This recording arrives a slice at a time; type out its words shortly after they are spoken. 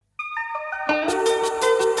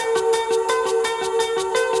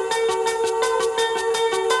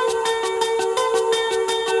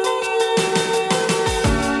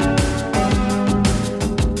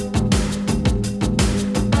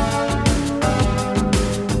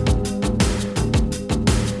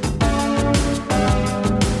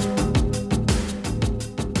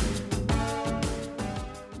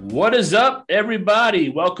What is up, everybody?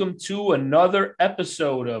 Welcome to another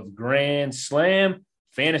episode of Grand Slam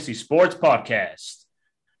Fantasy Sports Podcast,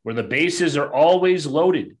 where the bases are always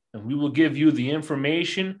loaded and we will give you the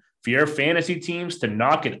information for your fantasy teams to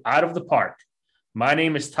knock it out of the park. My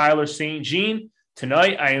name is Tyler St. Jean.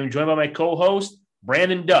 Tonight, I am joined by my co-host,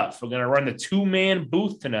 Brandon Duff. We're going to run the two-man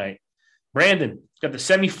booth tonight. Brandon, got the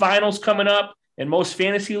semifinals coming up in most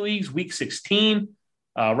fantasy leagues, Week 16.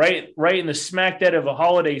 Right in the smack dead of a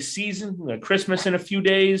holiday season, Christmas in a few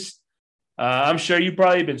days. I'm sure you've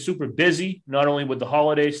probably been super busy, not only with the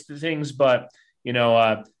holiday things, but setting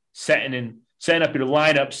up your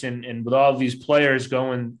lineups and with all of these players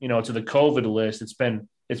going, to the COVID list.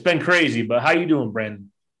 It's been crazy. But how you doing,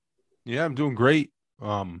 Brandon? Yeah, I'm doing great.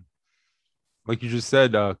 Like you just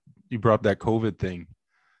said, you brought up that COVID thing.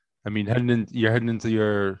 I mean, you're heading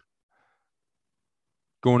into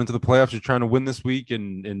going into the playoffs, you're trying to win this week,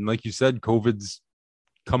 and like you said, COVID's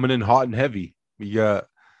coming in hot and heavy. We got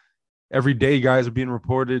every day guys are being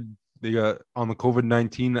reported they got on the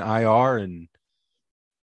COVID-19 IR, and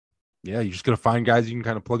yeah, you're just gonna find guys you can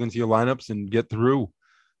kind of plug into your lineups and get through.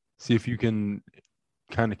 See if you can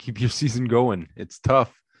kind of keep your season going. It's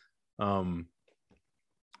tough.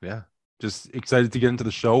 Yeah, just excited to get into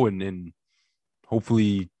the show and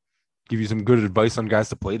hopefully give you some good advice on guys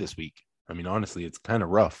to play this week. I mean, honestly, it's kind of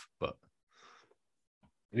rough, but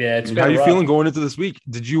yeah, how you feeling going into this week?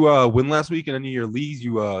 Did you win last week in any of your leagues?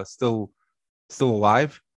 You still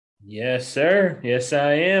alive? Yes, sir. Yes,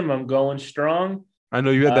 I am. I'm going strong. I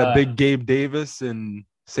know you had that big Gabe Davis and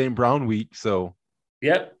St. Brown week, so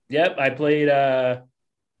Yep. I played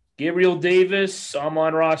Gabriel Davis,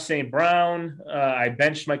 Amon-Ra St. Brown. I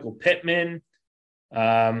benched Michael Pittman.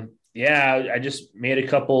 I just made a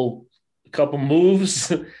couple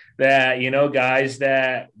moves that, guys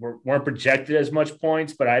that weren't projected as much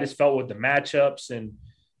points, but I just felt with the matchups and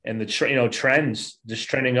the trends just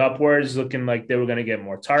trending upwards, looking like they were going to get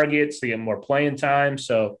more targets, to get more playing time.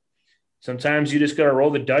 So sometimes you just got to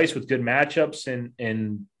roll the dice with good matchups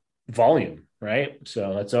and volume, right?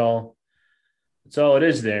 So that's all it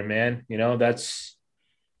is there, man.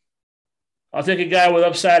 I'll take a guy with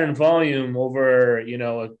upside and volume over,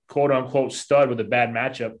 a quote unquote stud with a bad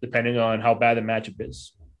matchup, depending on how bad the matchup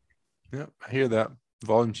is. Yeah, I hear that.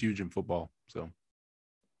 Volume's huge in football. So,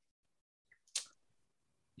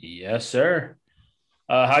 yes, sir.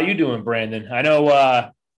 How you doing, Brandon? I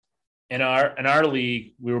know in our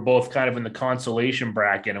league we were both kind of in the consolation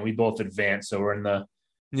bracket, and we both advanced. So we're in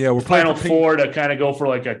we're final four to kind of go for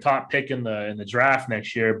like a top pick in the draft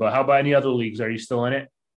next year. But how about any other leagues? Are you still in it?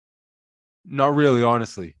 Not really,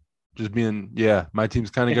 honestly. Just my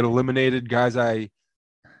team's kind of got eliminated. Guys that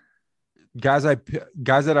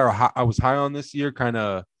I was high on this year kind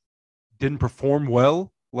of didn't perform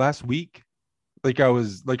well last week. Like I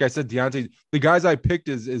said, Deontay, the guys I picked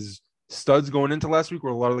is studs going into last week were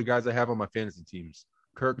a lot of the guys I have on my fantasy teams.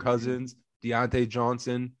 Kirk Cousins, Deontay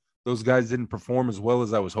Johnson, those guys didn't perform as well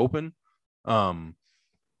as I was hoping.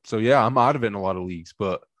 So yeah, I'm out of it in a lot of leagues,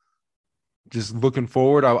 but just looking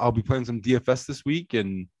forward, I'll be playing some DFS this week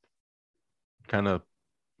and kind of,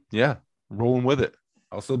 rolling with it.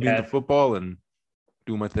 I'll still be into football and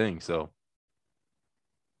do my thing. So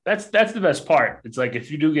that's the best part. It's like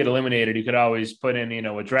if you do get eliminated, you could always put in,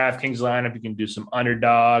 a DraftKings lineup. You can do some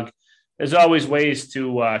underdog. There's always ways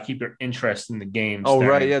to keep your interest in the games. Oh,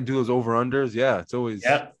 right. Yeah. Do those over-unders. Yeah. It's always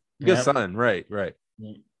good something. Right.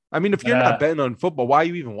 I mean, if you're not betting on football, why are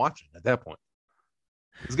you even watching at that point?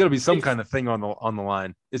 There's got to be some kind of thing on the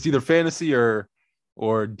line. It's either fantasy or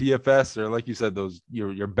DFS or, like you said, those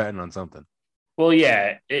you're betting on something. Well,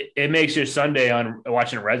 yeah, it makes your Sunday on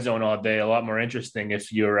watching Red Zone all day a lot more interesting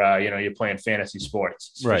if you're you're playing fantasy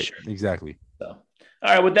sports. Right. Sure. Exactly. So, all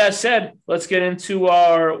right. With that said, let's get into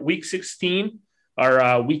our Week 16,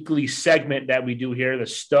 our weekly segment that we do here, the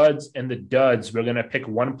studs and the duds. We're going to pick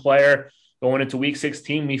one player going into Week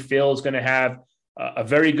 16 we feel is going to have a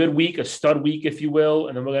very good week, a stud week, if you will.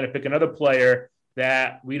 And then we're going to pick another player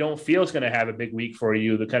that we don't feel is going to have a big week for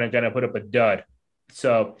you. They're kind of going to put up a dud.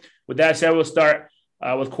 So with that said, we'll start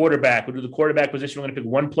with quarterback. We'll do the quarterback position. We're going to pick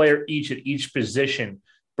one player each at each position.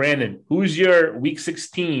 Brandon, who's your Week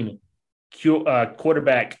 16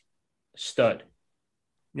 quarterback stud?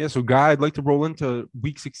 Yeah, so guy I'd like to roll into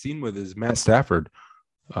Week 16 with is Matt Stafford.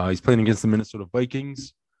 He's playing against the Minnesota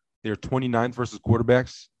Vikings. They're 29th versus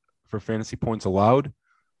quarterbacks for fantasy points allowed.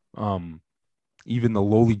 Even the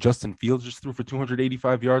lowly Justin Fields just threw for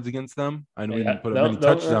 285 yards against them. I know he didn't put up many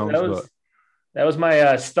touchdowns, but that was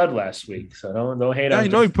my stud last week. So don't hate on. I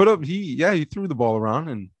know he put up. He threw the ball around,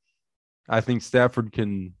 and I think Stafford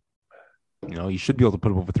can. He should be able to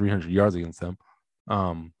put up over 300 yards against them.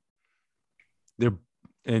 they're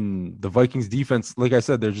and the Vikings defense, like I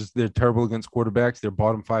said, they're terrible against quarterbacks. They're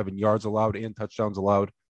bottom 5 in yards allowed and touchdowns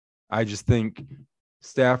allowed. I just think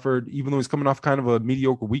Stafford, even though he's coming off kind of a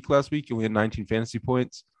mediocre week last week, he only had 19 fantasy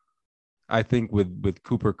points. I think with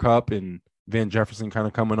Cooper Kupp and Van Jefferson kind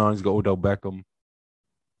of coming on, he's got Odell Beckham.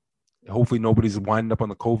 Hopefully nobody's winding up on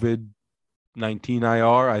the COVID-19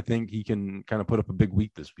 IR. I think he can kind of put up a big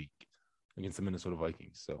week this week against the Minnesota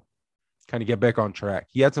Vikings. So kind of get back on track.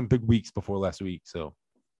 He had some big weeks before last week. So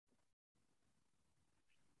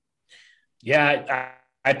yeah,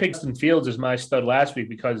 I picked Justin Fields as my stud last week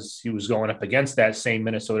because he was going up against that same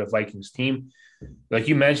Minnesota Vikings team. Like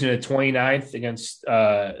you mentioned, at 29th against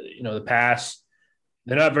the pass.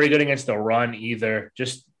 They're not very good against the run either.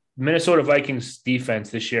 Just Minnesota Vikings defense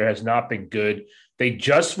this year has not been good. They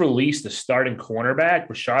just released the starting cornerback,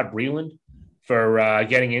 Rashad Breeland, for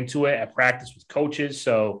getting into it at practice with coaches.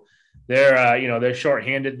 So they're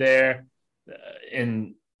shorthanded there.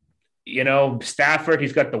 Stafford,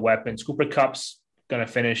 he's got the weapons. Cooper Kupp's going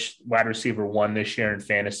to finish wide receiver 1 this year in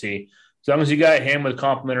fantasy. As long as you got him with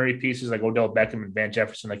complementary pieces like Odell Beckham and Van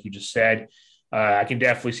Jefferson, like you just said, I can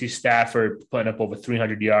definitely see Stafford putting up over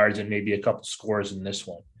 300 yards and maybe a couple scores in this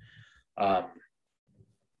one.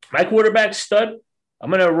 My quarterback stud, I'm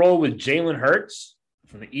going to roll with Jalen Hurts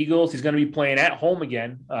from the Eagles. He's going to be playing at home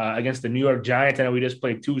again against the New York Giants. I know we just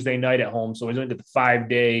played Tuesday night at home, so he's going to get the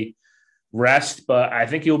 5-day rest, but I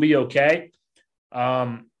think he'll be okay.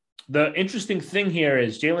 The interesting thing here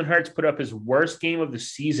is Jalen Hurts put up his worst game of the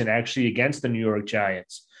season actually against the New York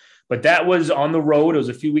Giants, but that was on the road. It was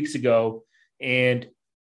a few weeks ago, and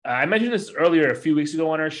I mentioned this earlier a few weeks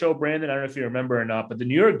ago on our show, Brandon. I don't know if you remember or not, but the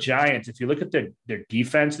New York Giants, if you look at their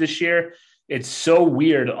defense this year, it's so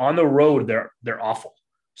weird. On the road, they're awful.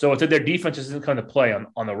 So it's that their defense isn't going to play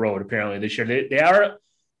on the road apparently this year. They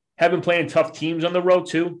have been playing tough teams on the road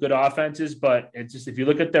too, good offenses, but it's just if you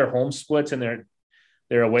look at their home splits and their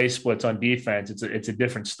away splits on defense, it's a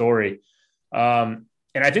different story. And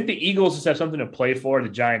I think the Eagles just have something to play for. The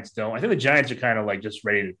Giants don't. I think the Giants are kind of like just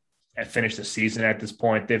ready to finish the season at this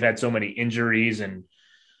point. They've had so many injuries and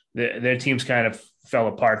their teams kind of fell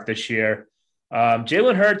apart this year.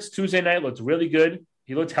 Jalen Hurts Tuesday night looked really good.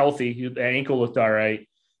 He looked healthy. The ankle looked all right.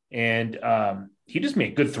 And he just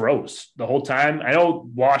made good throws the whole time. I know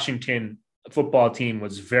Washington football team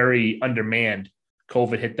was very undermanned.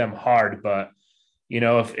 COVID hit them hard, but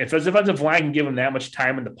if his offensive line can give him that much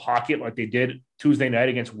time in the pocket like they did Tuesday night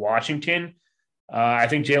against Washington, I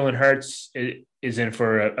think Jalen Hurts is in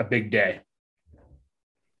for a big day.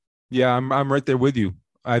 Yeah, I'm right there with you.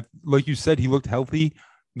 Like you said, he looked healthy.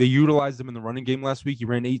 They utilized him in the running game last week. He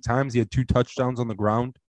ran 8 times. He had 2 touchdowns on the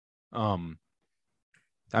ground.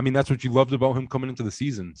 That's what you loved about him coming into the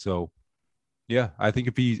season. So, yeah, I think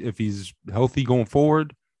if he's healthy going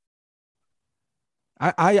forward,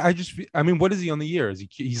 what is he on the year?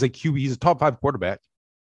 He's like QB? He's a top 5 quarterback.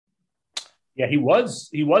 Yeah, he was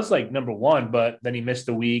like number 1, but then he missed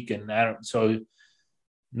a week, and I'm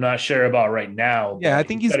not sure about right now. Yeah, I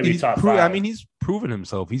think he's top 5. He's proven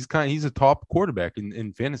himself. He's a top quarterback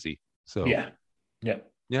in fantasy. So yeah.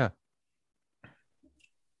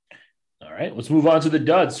 All right, let's move on to the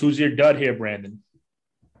duds. Who's your dud here, Brandon?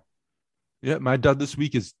 Yeah, my dud this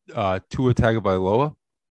week is Tua Tagovailoa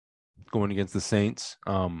going against the Saints.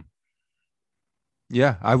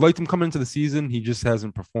 Yeah, I liked him coming into the season. He just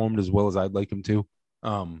hasn't performed as well as I'd like him to.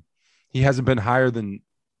 He hasn't been higher than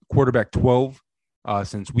quarterback 12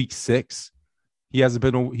 since week 6.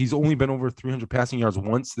 He's only been over 300 passing yards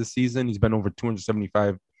once this season. He's been over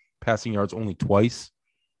 275 passing yards only twice.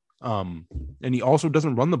 And he also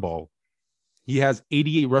doesn't run the ball. He has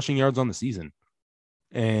 88 rushing yards on the season.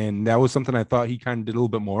 And that was something I thought he kind of did a little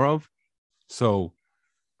bit more of. So,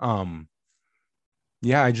 he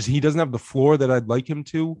doesn't have the floor that I'd like him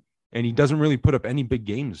to, and he doesn't really put up any big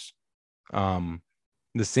games. The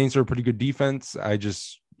Saints are a pretty good defense.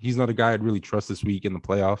 He's not a guy I'd really trust this week in the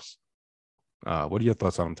playoffs. What are your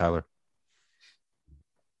thoughts on him, Tyler?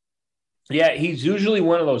 Yeah, he's usually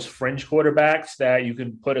one of those fringe quarterbacks that you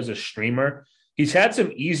can put as a streamer. He's had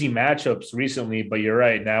some easy matchups recently, but you're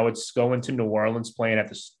right. Now it's going to New Orleans, playing at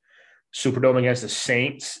the Superdome against the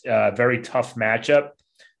Saints. Very tough matchup.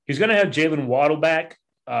 He's going to have Jalen Waddle back,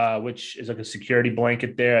 which is like a security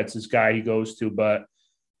blanket there. That's this guy he goes to. But,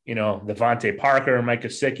 Devontae Parker and Mike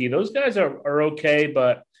Gesicki, those guys are okay.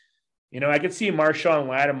 But, I could see Marshawn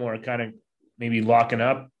Lattimore kind of maybe locking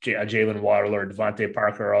up Jalen Waddle or Devontae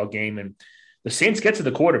Parker all game. And the Saints get to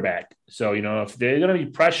the quarterback. So, if they're going to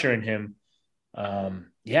be pressuring him, I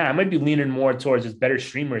might be leaning more towards his better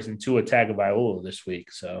streamers than Tua Tagovailoa this week.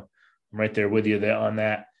 So I'm right there with you there on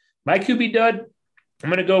that. My QB dud, I'm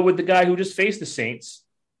going to go with the guy who just faced the Saints,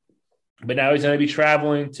 but now he's going to be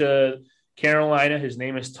traveling to Carolina. His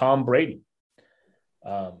name is Tom Brady.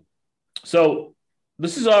 So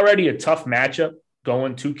this is already a tough matchup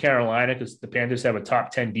going to Carolina because the Panthers have a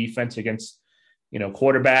top 10 defense against,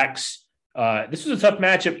 quarterbacks. This was a tough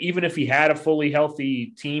matchup, even if he had a fully healthy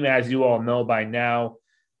team, as you all know by now.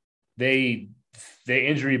 The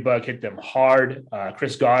injury bug hit them hard.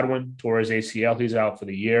 Chris Godwin tore his ACL. He's out for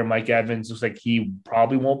the year. Mike Evans looks like he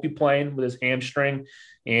probably won't be playing with his hamstring.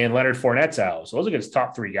 And Leonard Fournette's out. So those are his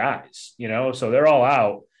top three guys, so they're all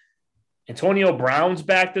out. Antonio Brown's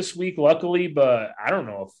back this week, luckily, but I don't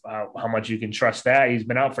know how much you can trust that. He's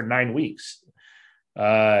been out for 9 weeks.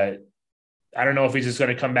 I don't know if he's just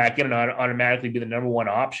going to come back in and automatically be the number one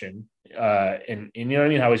option. And you know what I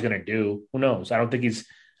mean? How he's going to do. Who knows? I don't know if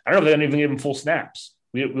they're going to even give him full snaps.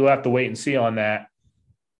 We'll have to wait and see on that.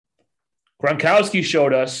 Gronkowski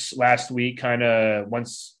showed us last week, kind of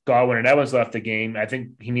once Godwin and Evans left the game. I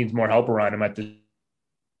think he needs more help around him at this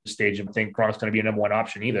stage. I think Gronk's going to be a number one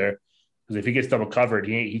option either, because if he gets double covered,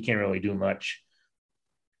 he can't really do much.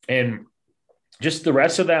 And just the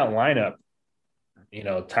rest of that lineup,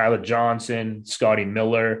 Tyler Johnson, Scotty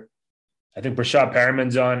Miller. I think Brashad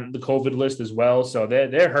Perriman's on the COVID list as well. So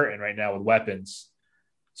they're hurting right now with weapons.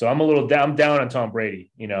 So I'm down on Tom Brady,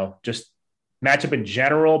 just matchup in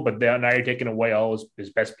general, but now you're taking away all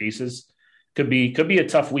his best pieces. Could be a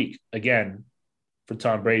tough week again for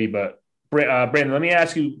Tom Brady. But Brandon, let me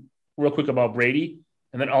ask you real quick about Brady.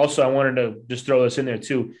 And then also I wanted to just throw this in there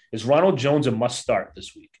too. Is Ronald Jones a must start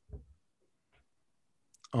this week?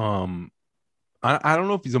 I don't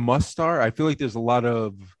know if he's a must start. I feel like there's a lot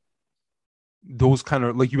of those kind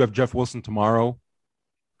of, like, you have Jeff Wilson tomorrow,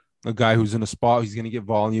 a guy who's in a spot, he's going to get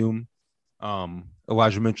volume.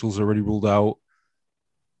 Elijah Mitchell's already ruled out.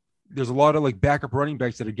 There's a lot of like backup running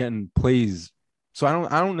backs that are getting plays. So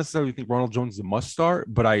I don't necessarily think Ronald Jones is a must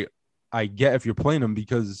start, but I get if you're playing him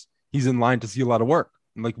because he's in line to see a lot of work.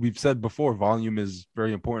 And like we've said before, volume is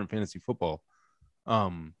very important in fantasy football.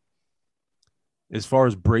 As far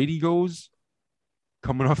as Brady goes,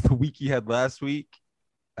 coming off the week he had last week,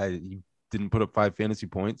 he didn't put up 5 fantasy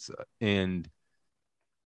points. And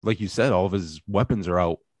like you said, all of his weapons are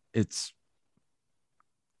out. It's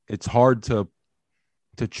hard to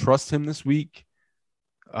trust him this week.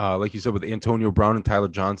 Like you said, with Antonio Brown and Tyler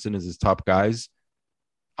Johnson as his top guys.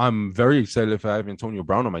 I'm very excited if I have Antonio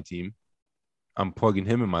Brown on my team. I'm plugging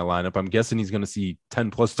him in my lineup. I'm guessing he's going to see 10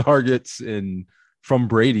 plus targets from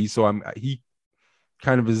Brady. So he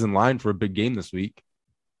kind of is in line for a big game this week.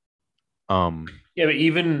 Yeah, but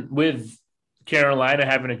even with Carolina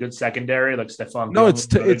having a good secondary, like Stephon Gilmore, it's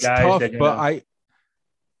tough, but I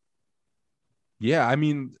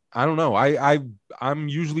don't know. I'm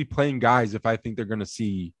usually playing guys if I think they're going to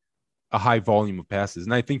see a high volume of passes,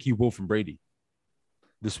 and I think he will from Brady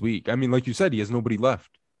this week. I mean, like you said, he has nobody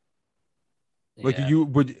left. Yeah. Like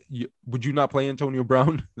would you not play Antonio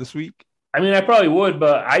Brown this week? I mean, I probably would,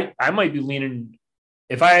 but I might be leaning.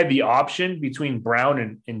 If I had the option between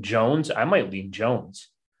Brown and Jones, I might lean Jones.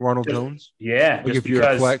 Ronald Jones? Yeah. Like if you're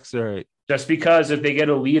a flex, all right. Just because if they get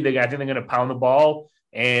a lead, I think they're going to pound the ball.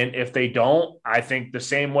 And if they don't, I think the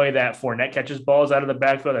same way that Fournette catches balls out of the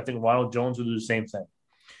backfield, I think Ronald Jones will do the same thing.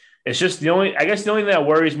 It's just the only thing that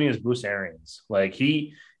worries me is Bruce Arians. Like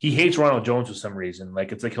he hates Ronald Jones for some reason.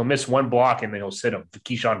 Like it's like he'll miss one block and then he'll sit him for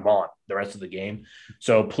Keyshawn Vaughn the rest of the game.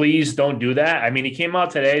 So please don't do that. I mean, he came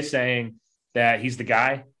out today saying that he's the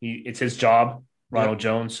guy. It's his job, Ronald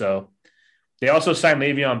Jones. So they also signed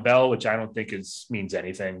Le'Veon Bell, which I don't think means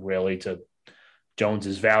anything really to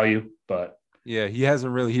Jones's value. But yeah, he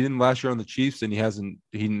didn't last year on the Chiefs, and he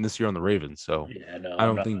didn't this year on the Ravens. So yeah, no, I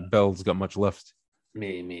don't think Bell's got much left.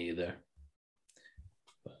 Me either.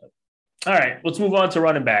 But, all right, let's move on to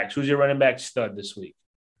running backs. Who's your running back stud this week?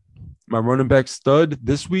 My running back stud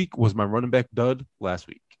this week was my running back dud last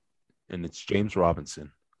week, and it's James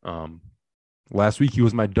Robinson. Last week he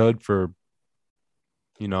was my dud for,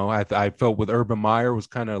 I felt with Urban Meyer was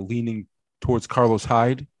kind of leaning towards Carlos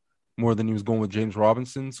Hyde more than he was going with James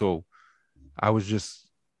Robinson. So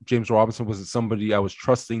James Robinson wasn't somebody I was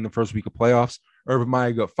trusting the first week of playoffs. Urban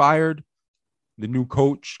Meyer got fired. The new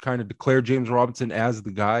coach kind of declared James Robinson as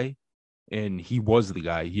the guy, and he was the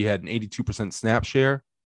guy. He had an 82% snap share,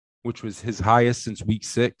 which was his highest since week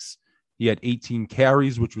 6. He had 18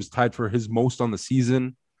 carries, which was tied for his most on the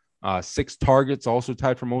season. 6 targets, also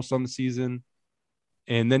tied for most on the season.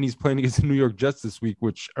 And then he's playing against the New York Jets this week,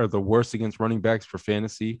 which are the worst against running backs for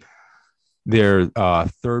fantasy. They're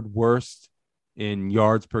third worst in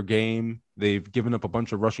yards per game. They've given up a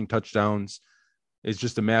bunch of rushing touchdowns. It's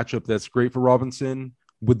just a matchup that's great for Robinson.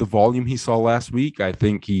 with the volume he saw last week, I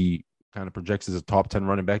think he kind of projects as a top 10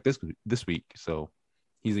 running back this week. So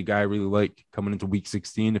he's a guy I really like coming into week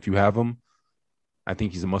 16. If you have him, I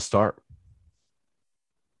think he's a must start.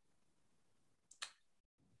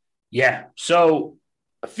 Yeah. So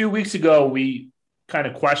a few weeks ago, we kind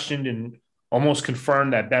of questioned and almost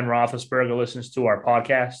confirmed that Ben Roethlisberger listens to our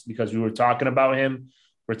podcast because we were talking about him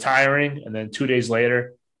retiring. And then 2 days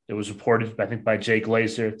later, it was reported, I think, by Jake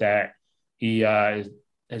Glazer that he has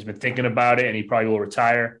been thinking about it and he probably will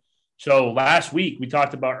retire. So last week, we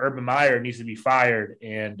talked about Urban Meyer needs to be fired.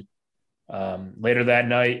 And later that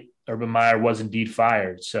night, Urban Meyer was indeed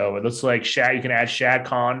fired. So it looks like you can add Shad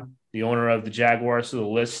Khan, the owner of the Jaguars, to the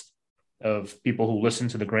list of people who listen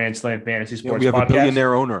to the Grand Slam Fantasy Sports we have podcast. A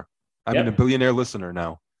billionaire owner. I mean, a billionaire listener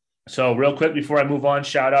now. So real quick, before I move on,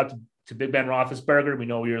 shout out to Big Ben Roethlisberger. We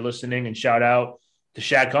know you're listening, and shout out to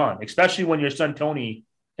Shad Khan, especially when your son Tony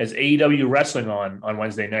has AEW wrestling on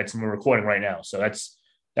Wednesday nights, and we're recording right now. So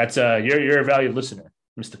you're a valued listener,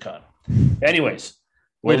 Mr. Khan. Anyways.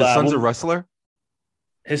 Wait, his son's a wrestler?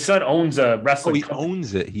 His son owns a wrestling company.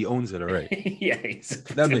 Owns it. He owns it. All right. Yeah.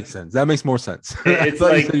 That makes sense. That makes more sense. I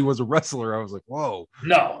thought you said he was a wrestler. I was like, whoa.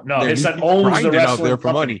 No. His son owns the wrestling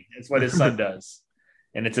company. Money. That's what his son does.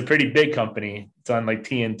 And it's a pretty big company. It's on like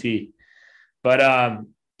TNT. But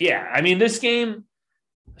yeah, I mean, this game,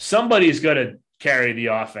 somebody's going to carry the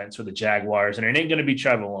offense for the Jaguars, and it ain't going to be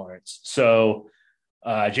Trevor Lawrence. So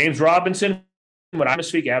James Robinson, what I'm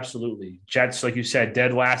this week, absolutely. Jets, like you said,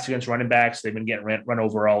 dead last against running backs. They've been getting run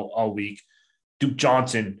over all week. Duke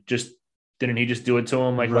Johnson didn't he just do it to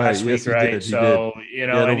him last week, right? Did. So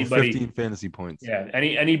anybody 15 fantasy points. Yeah,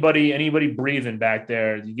 anybody breathing back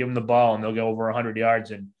there, you give them the ball and they'll go over 100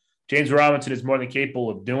 yards. And James Robinson is more than capable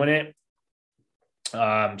of doing it.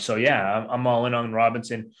 So yeah, I'm all in on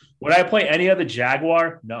Robinson. Would I play any other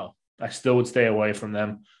Jaguar? No, I still would stay away from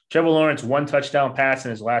them. Trevor Lawrence, 1 touchdown pass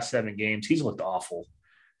in his last 7 games. He's looked awful,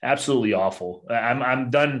 absolutely awful. I'm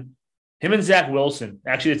done. Him and Zach Wilson.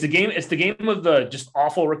 Actually, it's the game of the just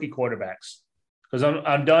awful rookie quarterbacks. Because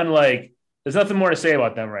I'm done. Like, there's nothing more to say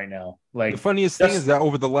about them right now. Like, the funniest thing is that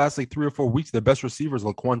over the last 3 or 4 weeks, their best receivers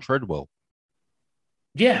Laquan Treadwell.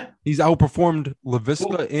 Yeah, he's outperformed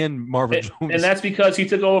LaVisca and Marvin Jones, and that's because he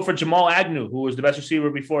took over for Jamal Agnew, who was the best receiver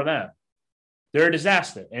before that. They're a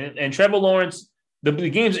disaster. And Trevor Lawrence. The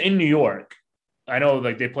game's in New York. I know,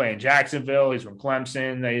 like, they play in Jacksonville. He's from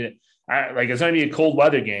Clemson. It's going to be a cold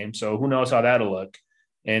weather game, so who knows how that'll look.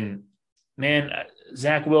 And, man,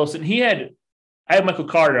 Zach Wilson, I had Michael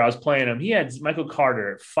Carter. I was playing him. He had Michael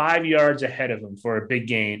Carter 5 yards ahead of him for a big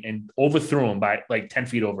gain and overthrew him by, 10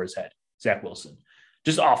 feet over his head, Zach Wilson.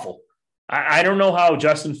 Just awful. I don't know how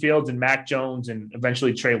Justin Fields and Mac Jones and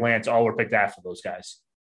eventually Trey Lance all were picked after those guys.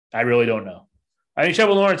 I really don't know. I think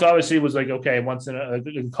Trevor Lawrence obviously was once in a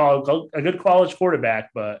good college quarterback,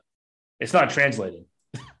 but it's not translating.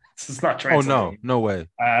 It's not translating. Oh, no way.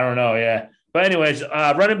 I don't know. Yeah. But anyways,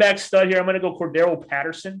 running back stud here. I'm going to go Cordero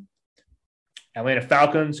Patterson. Atlanta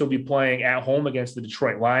Falcons. He'll be playing at home against the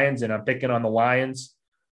Detroit Lions, and I'm picking on the Lions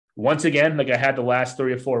once again, like I had the last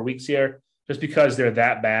 3 or 4 weeks here, just because they're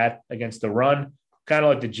that bad against the run. Kind of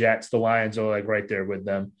like the Jets. The Lions are right there with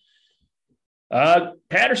them.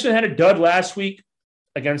 Patterson had a dud last week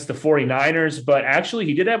against the 49ers, but actually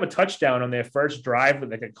he did have a touchdown on their first drive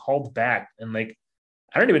that got called back. And I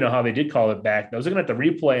don't even know how they did call it back. I was looking at the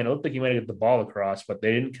replay and it looked like he might get the ball across, but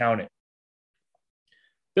they didn't count it.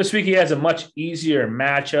 This week he has a much easier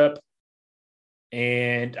matchup.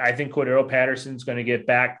 And I think Cordero Patterson's going to get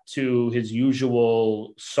back to his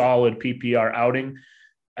usual solid PPR outing.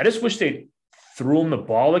 I just wish they threw him the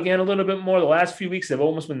ball again a little bit more. The last few weeks, they've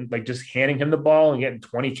almost been just handing him the ball and getting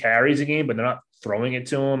 20 carries a game, but they're not throwing it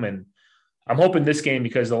to him. And I'm hoping this game,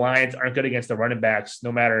 because the Lions aren't good against the running backs,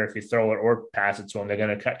 no matter if you throw it or pass it to them, they're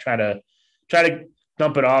going to try to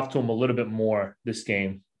dump it off to him a little bit more this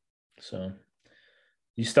game. So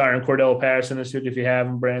you starting Cordero Patterson this week if you have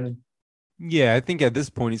him, Brandon? Yeah, I think at this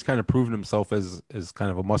point he's kind of proven himself as kind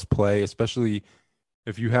of a must play, especially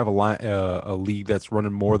if you have a league that's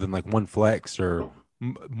running more than one flex or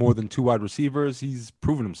more than 2 wide receivers. He's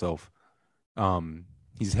proven himself.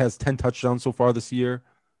 He has 10 touchdowns so far this year.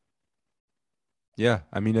 Yeah,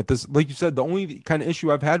 I mean, at this, like you said, the only kind of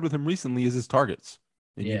issue I've had with him recently is his targets,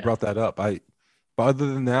 and you brought that up. But other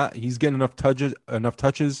than that, he's getting enough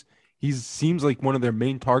touches. He seems like one of their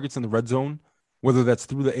main targets in the red zone, whether that's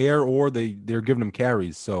through the air or they're giving him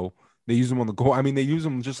carries. So they use him on the goal. I mean, they use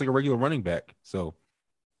him just like a regular running back. So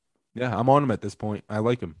yeah, I'm on him at this point. I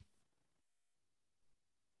like him.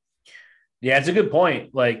 Yeah, it's a good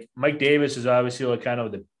point. Mike Davis is obviously kind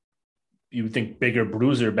of you would think bigger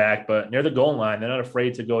bruiser back, but near the goal line, they're not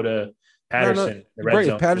afraid to go to No, no, Patterson, the red right. If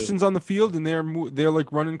zone too. Patterson's on the field and they're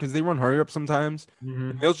like running because they run hurry up sometimes,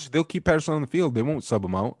 and Mm-hmm. they'll keep Patterson on the field. They won't sub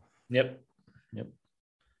him out. Yep. Yep.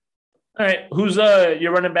 All right. Who's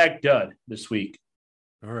your running back dud this week?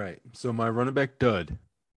 All right. So my running back dud,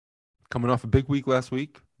 coming off a big week last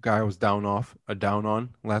week, guy I was down on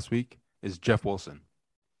last week is Jeff Wilson.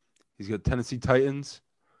 He's got Tennessee Titans.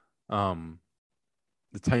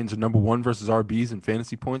 The Titans are number 1 versus RBs in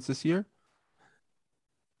fantasy points this year.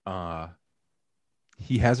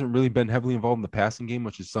 He hasn't really been heavily involved in the passing game,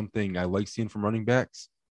 which is something I like seeing from running backs.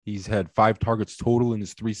 He's had 5 targets total in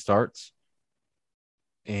his 3 starts.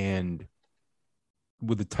 And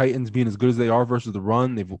with the Titans being as good as they are versus the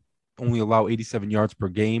run, they've only allowed 87 yards per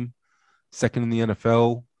game, second in the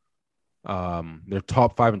NFL. They're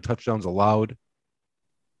top 5 in touchdowns allowed.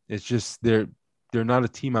 It's just they're not a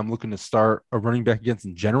team I'm looking to start a running back against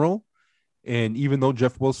in general. And even though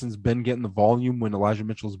Jeff Wilson's been getting the volume when Elijah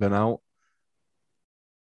Mitchell's been out,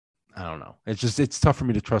 I don't know. It's tough for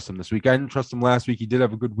me to trust him this week. I didn't trust him last week. He did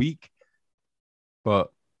have a good week.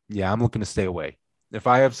 But yeah, I'm looking to stay away. If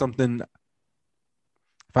I have somebody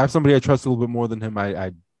I trust a little bit more than him,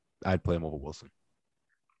 I'd play him over Wilson.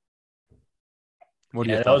 What do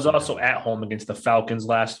you Yeah, that was also at home against the Falcons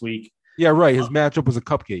last week. Yeah, right. His matchup was a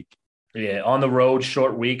cupcake. Yeah, on the road,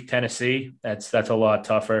 short week, Tennessee. That's a lot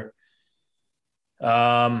tougher.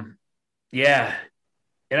 Yeah,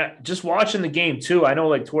 and just watching the game too. I know,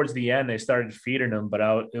 like towards the end, they started feeding him,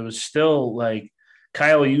 but it was still like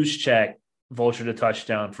Kyle Juszczyk vultured a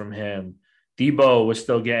touchdown from him. Debo was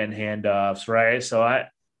still getting handoffs, right? So I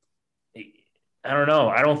don't know.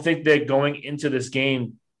 I don't think they're going into this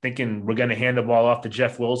game thinking we're going to hand the ball off to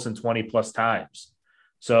Jeff Wilson 20 plus times.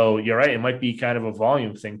 So you're right. It might be kind of a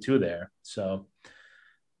volume thing too there. So,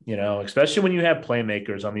 especially when you have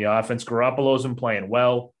playmakers on the offense, Garoppolo's been playing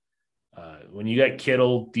well. When you got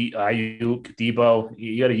Kittle, Ayuk, Debo,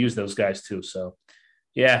 you got to use those guys too. So,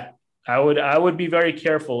 yeah, I would be very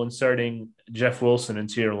careful inserting Jeff Wilson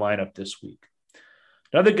into your lineup this week.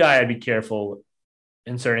 Another guy I'd be careful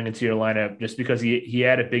inserting into your lineup just because he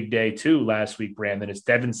had a big day too last week, Brandon, is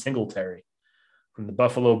Devin Singletary from the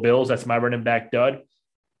Buffalo Bills. That's my running back dud.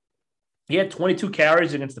 He had 22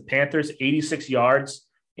 carries against the Panthers, 86 yards,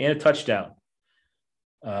 and a touchdown.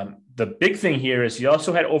 The big thing here is he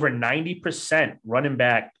also had over 90% running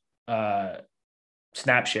back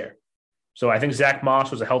snap share. So I think Zach Moss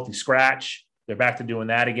was a healthy scratch. They're back to doing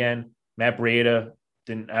that again. Matt Breida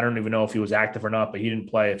I don't even know if he was active or not, but he didn't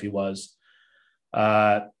play if he was.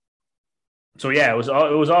 So yeah, it was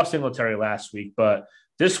all Singletary last week, but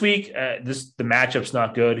this week, the matchup's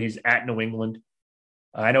not good. He's at New England.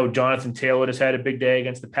 I know Jonathan Taylor has had a big day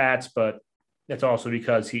against the Pats, but that's also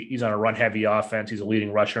because he's on a run-heavy offense. He's a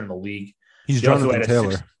leading rusher in the league. He's Jonathan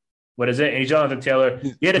Taylor. What is it? And he's Jonathan Taylor.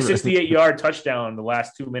 He had a 68-yard touchdown in the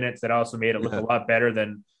last 2 minutes that also made it look a lot better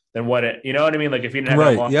than what it. You know what I mean? Like if he didn't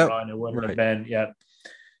have a long run, it wouldn't have been. Yeah.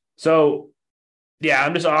 So yeah,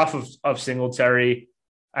 I'm just off of Singletary.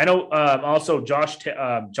 I know also Josh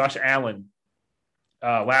Allen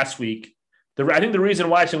last week. I think the reason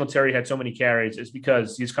why Singletary had so many carries is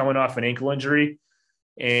because he's coming off an ankle injury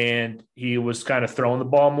and he was kind of throwing the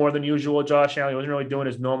ball more than usual. Josh Allen, he wasn't really doing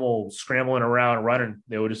his normal scrambling around running.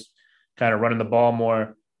 They were just kind of running the ball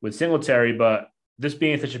more with Singletary. But this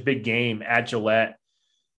being such a big game at Gillette,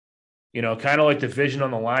 kind of like the vision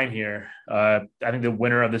on the line here. I think the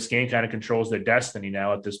winner of this game kind of controls their destiny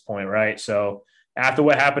now at this point, right? So after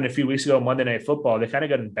what happened a few weeks ago, Monday Night Football, they kind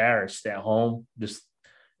of got embarrassed at home, just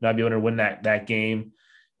not be able to win that game.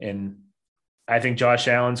 And I think Josh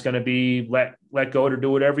Allen's going to be let go to do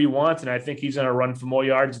whatever he wants, and I think he's going to run for more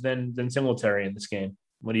yards than Singletary in this game.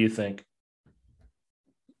 What do you think?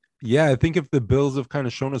 Yeah, I think if the Bills have kind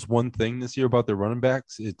of shown us one thing this year about their running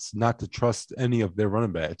backs, it's not to trust any of their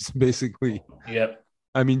running backs, basically. Yep.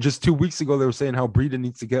 I mean, just 2 weeks ago, they were saying how Breida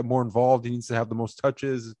needs to get more involved. He needs to have the most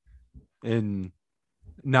touches. And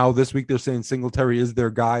now this week, they're saying Singletary is their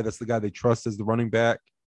guy. That's the guy they trust as the running back,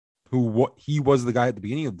 he was the guy at the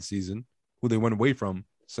beginning of the season who they went away from.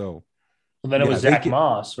 So And then it was Zach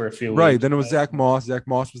Moss for a few weeks. Right. Then it was Zach Moss. Zach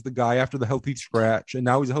Moss was the guy after the healthy scratch, and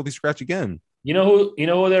now he's a healthy scratch again. You know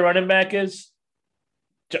who their running back is?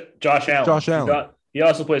 Josh Allen. Josh Allen. He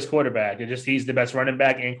also plays quarterback. He's the best running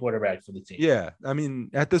back and quarterback for the team. Yeah. I mean,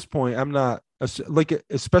 at this point, I'm not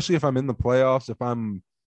especially if I'm in the playoffs, if I'm,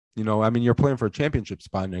 you're playing for a championship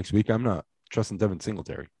spot next week. I'm not trusting Devin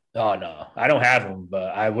Singletary. Oh, no. I don't have him,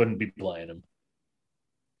 but I wouldn't be playing him.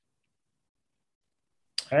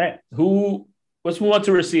 All right. Let's move on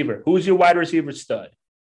to receiver. Who's your wide receiver stud?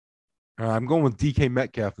 I'm going with DK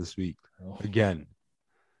Metcalf this week Oh. again.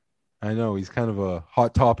 I know he's kind of a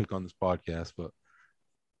hot topic on this podcast, but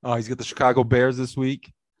he's got the Chicago Bears this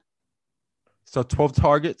week. So 12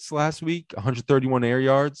 targets last week, 131 air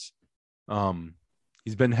yards.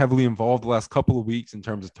 He's been heavily involved the last couple of weeks in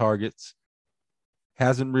terms of targets.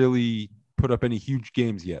 Hasn't really put up any huge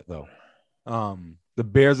games yet, though. The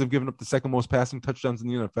Bears have given up the second most passing touchdowns in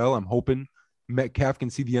the NFL. I'm hoping Metcalf can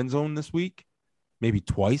see the end zone this week, maybe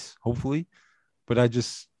twice, hopefully. But I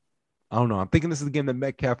don't know. I'm thinking this is the game that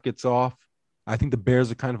Metcalf gets off. I think the Bears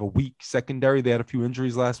are kind of a weak secondary. They had a few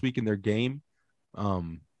injuries last week in their game.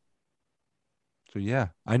 So, yeah,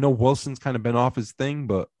 I know Wilson's kind of been off his thing,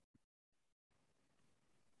 but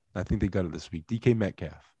I think they got it this week. DK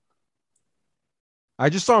Metcalf. I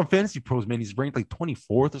just saw on Fantasy Pros, man, he's ranked like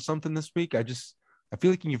 24th or something this week. I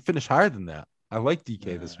feel like he can finish higher than that. I like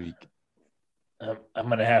DK this week. I'm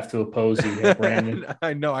going to have to oppose you here, Brandon.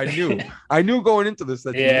 I know. I knew going into this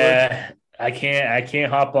that yeah, I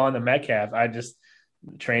can't hop on the Metcalf. I just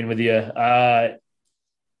train with you. I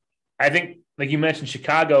think, like you mentioned,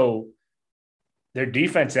 Chicago, their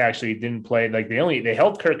defense actually didn't play. Like they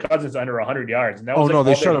held Kirk Cousins under 100 yards. And that was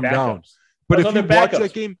they shut him down. But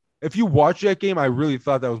if you watch that game, I really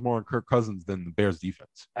thought that was more on Kirk Cousins than the Bears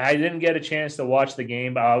defense. I didn't get a chance to watch the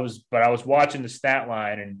game, but I was watching the stat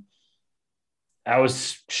line, and I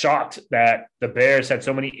was shocked that the Bears had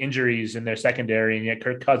so many injuries in their secondary, and yet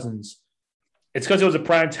Kirk Cousins. It's because it was a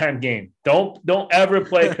primetime game. Don't ever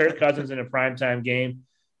play Kirk Cousins in a primetime game.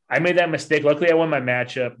 I made that mistake. Luckily, I won my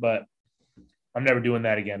matchup, but I'm never doing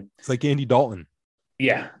that again. It's like Andy Dalton.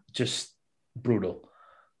 Yeah, just brutal.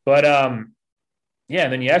 But yeah.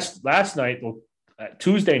 And then last night,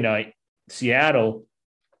 Tuesday night, Seattle,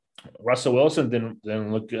 Russell Wilson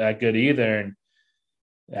didn't look that good either, and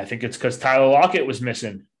I think it's because Tyler Lockett was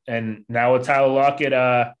missing, and now with Tyler Lockett,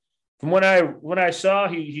 from what I saw,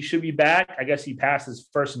 he should be back. I guess he passed his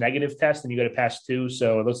first negative test, and you got to pass 2,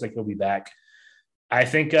 so it looks like he'll be back. I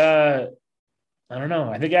think I don't know.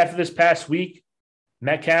 I think after this past week,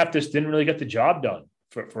 Metcalf just didn't really get the job done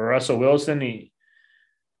for Russell Wilson.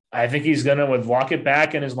 I think he's gonna, with Lockett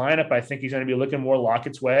back in his lineup, I think he's gonna be looking more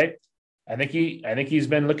Lockett's way. I think he's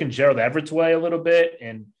been looking Gerald Everett's way a little bit,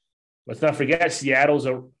 and let's not forget Seattle's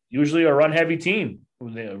usually a run heavy team.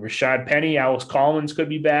 Rashad Penny, Alex Collins could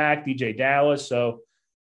be back, DJ Dallas. So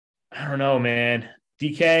I don't know, man.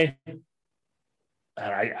 DK,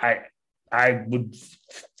 I would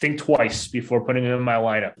think twice before putting him in my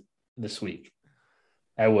lineup this week.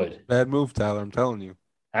 I would. Bad move, Tyler. I'm telling you.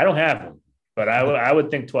 I don't have him, but I would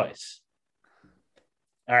think twice.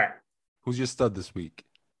 All right. Who's your stud this week?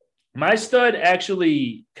 My stud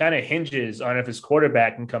actually kind of hinges on if his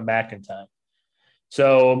quarterback can come back in time.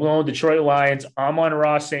 So I'm going with Detroit Lions.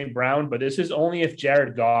 Amon-Ra St. Brown, but this is only if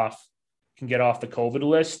Jared Goff can get off the COVID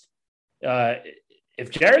list.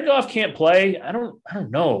 If Jared Goff can't play, I don't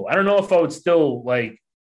know. I don't know if I would still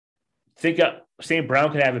think St.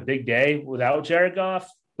 Brown could have a big day without Jared Goff,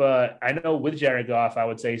 but I know with Jared Goff, I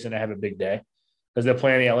would say he's going to have a big day because they're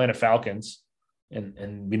playing the Atlanta Falcons,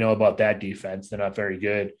 and we know about that defense. They're not very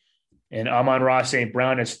good. And Amon-Ra St.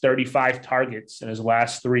 Brown has 35 targets in his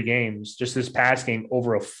last 3 games. Just this past game,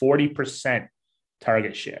 over a 40%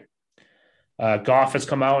 target share. Goff has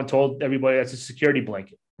come out and told everybody that's a security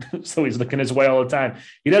blanket. So he's looking his way all the time.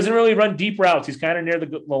 He doesn't really run deep routes. He's kind of near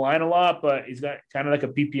the line a lot, but he's got kind of like a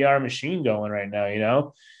PPR machine going right now, you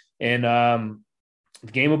know? And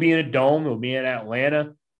the game will be in a dome. It will be in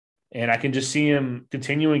Atlanta. And I can just see him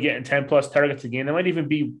continuing getting 10-plus targets a game. That might even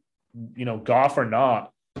be, Goff or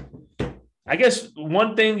not. I guess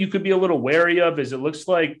one thing you could be a little wary of is it looks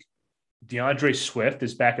like DeAndre Swift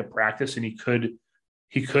is back at practice, and he could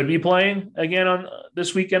be playing again on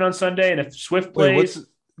this weekend on Sunday. And if Swift plays,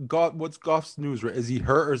 what's Goff's news? Is he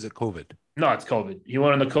hurt or is it COVID? No, it's COVID. He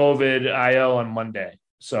went on the COVID IL on Monday,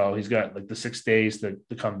 so he's got the 6 days to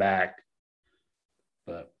come back.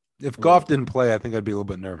 But if Goff didn't play, I think I'd be a little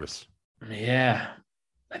bit nervous. Yeah,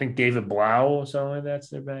 I think David Blau or something like that's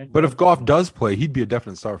their back. But if Goff does play, he'd be a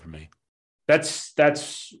definite start for me.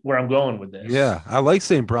 That's where I'm going with this. Yeah, I like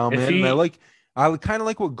St. Brown, man. I kind of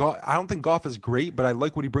like what Goff. I don't think Goff is great, but I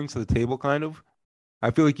like what he brings to the table. Kind of,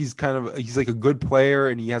 I feel like he's like a good player,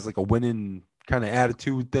 and he has like a winning kind of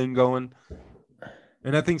attitude thing going.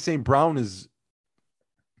 And I think St. Brown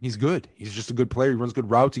he's good. He's just a good player. He runs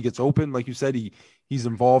good routes. He gets open, like you said. He's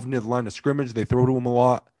involved near the line of scrimmage. They throw to him a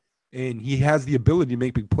lot, and he has the ability to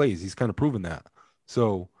make big plays. He's kind of proven that.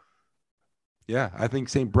 So. Yeah, I think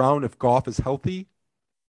St. Brown, if Goff is healthy,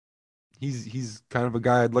 he's kind of a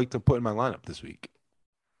guy I'd like to put in my lineup this week.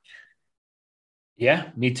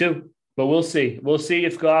 Yeah, me too. but we'll see. We'll see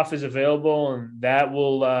if Goff is available, and that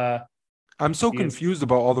will. I'm so confused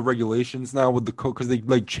about all the regulations now with the code because they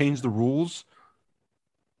like changed the rules.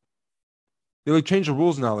 They like change the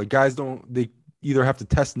rules now. Like guys don't they either have to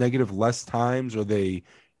test negative less times or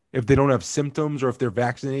if they don't have symptoms or if they're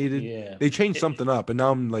vaccinated. Yeah. They changed something up, and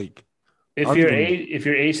now I'm like, if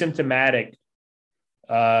you're asymptomatic,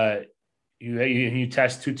 you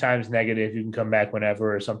test 2 times negative, you can come back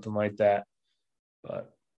whenever or something like that.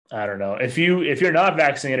 But I don't know. If you're not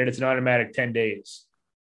vaccinated, it's an automatic 10 days.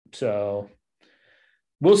 So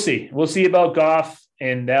we'll see. We'll see about Goff,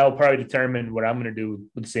 and that'll probably determine what I'm going to do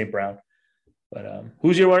with St. Brown. But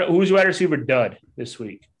who's your wide receiver dud this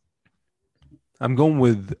week? I'm going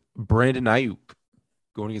with Brandon Ayuk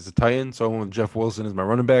going against the Titans. So I went with Jeff Wilson as my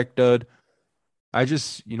running back dud. I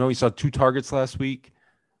just, he saw 2 targets last week.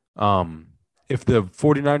 If the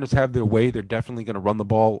 49ers have their way, they're definitely going to run the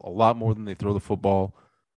ball a lot more than they throw the football.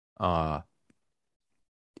 And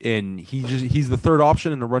he's the third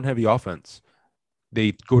option in a run-heavy offense.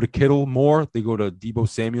 They go to Kittle more. They go to Deebo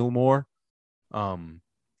Samuel more.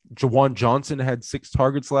 Jawan Johnson had 6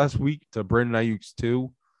 targets last week to Brandon Ayuk's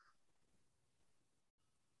 2.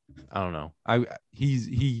 I don't know.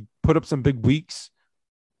 He put up some big weeks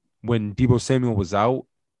when Deebo Samuel was out.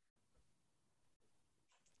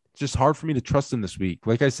 It's just hard for me to trust him this week.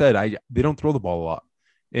 Like I said, they don't throw the ball a lot.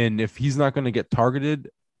 And if he's not going to get targeted,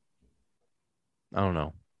 I don't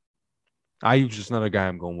know. Ayuk's just not a guy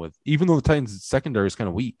I'm going with. Even though the Titans' secondary is kind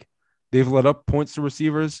of weak. They've let up points to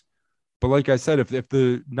receivers. But like I said, if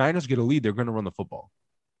the Niners get a lead, they're going to run the football.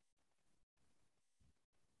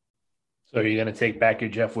 So are you going to take back your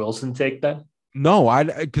Jeff Wilson take then? No,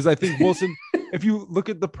 because I think Wilson, if you look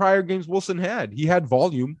at the prior games Wilson he had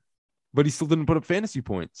volume, but he still didn't put up fantasy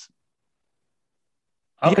points.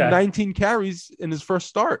 He had 19 carries in his first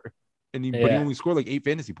start, but he only scored like 8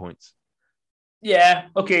 fantasy points. Yeah.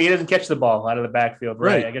 Okay. He doesn't catch the ball out of the backfield,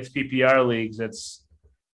 right? I guess PPR leagues. That's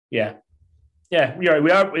yeah. We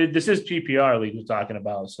are. This is PPR league we're talking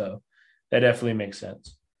about, so that definitely makes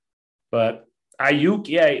sense. But Ayuk,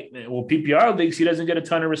 PPR leagues he doesn't get a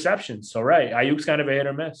ton of receptions, so right. Ayuk's kind of a hit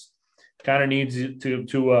or miss. Kind of needs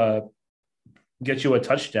to get you a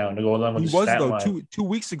touchdown to go along with. He was though line. 2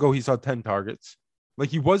 weeks ago he saw 10 targets. Like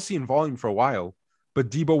he was seeing volume for a while, but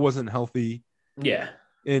Deebo wasn't healthy. Yeah,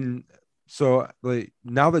 and so like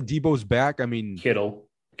now that Deebo's back, I mean Kittle's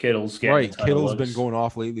getting right. Kittle's been going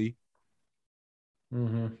off lately.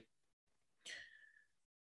 Mm-hmm.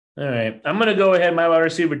 All right. I'm going to go ahead. My wide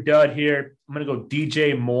receiver dud here. I'm going to go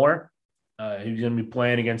DJ Moore. He's going to be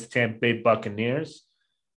playing against the Tampa Bay Buccaneers.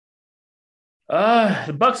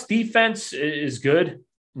 The Bucs defense is good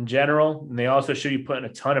in general. And they also should be putting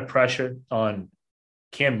a ton of pressure on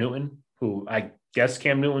Cam Newton, who I guess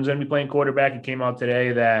Cam Newton's going to be playing quarterback. It came out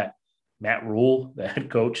today that Matt Rule, the head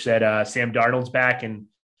coach, said Sam Darnold's back and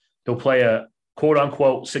he'll play a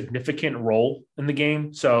quote-unquote significant role in the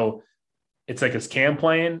game. So it's like, is Cam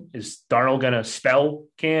playing? Is Darnold going to spell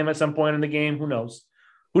Cam at some point in the game? Who knows?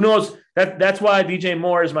 That's why DJ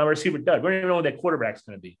Moore is my receiver dud. We don't even know what that quarterback's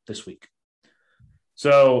going to be this week.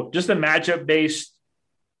 So just a matchup-based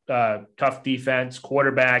tough defense.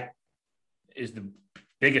 Quarterback is the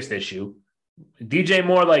biggest issue. DJ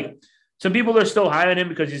Moore, like some people are still high on him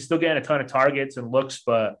because he's still getting a ton of targets and looks,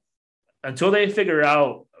 but until they figure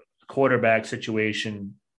out quarterback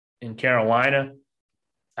situation in Carolina,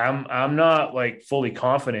 I'm not like fully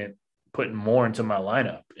confident putting more into my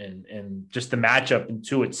lineup, and just the matchup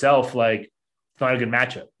into itself, like it's not a good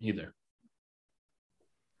matchup either.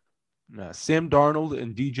 Sam Darnold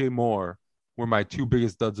and DJ Moore were my 2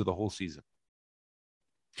 biggest duds of the whole season.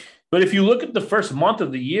 But if you look at the first month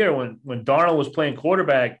of the year when Darnold was playing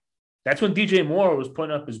quarterback, that's when DJ Moore was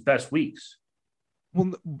putting up his best weeks.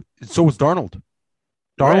 Well, so was Darnold.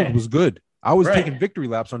 Darnold was good. I was taking victory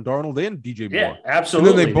laps on Darnold and DJ Moore. Yeah,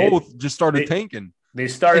 absolutely. And then they both just started tanking. They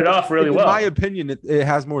started off really well. In my opinion, it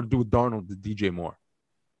has more to do with Darnold than DJ Moore.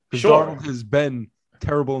 Because Darnold has been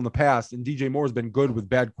terrible in the past, and DJ Moore has been good with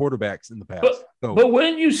bad quarterbacks in the past. But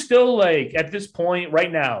wouldn't you still, like, at this point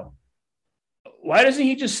right now, why doesn't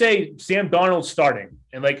he just say Sam Darnold starting?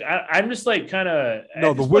 And, like, I'm just, like, kind of –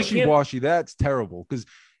 No, the wishy-washy, that's terrible because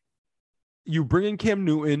 – you bring in Cam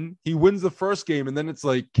Newton, he wins the first game, and then it's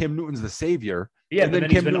like Cam Newton's the savior. Yeah, and then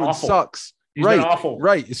Cam Newton awful. Sucks. He's been awful.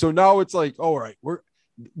 Right. So now it's like, all right, we're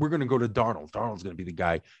gonna go to Darnold. Darnold's gonna be the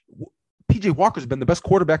guy. PJ Walker's been the best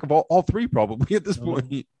quarterback of all 3 probably at this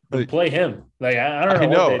point. Like, play him. Like I don't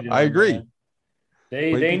know. What they do, I agree. Man.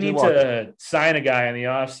 They need to sign a guy in the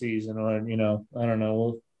offseason, or I don't know.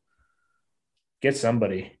 We'll get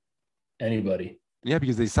somebody, anybody. Yeah,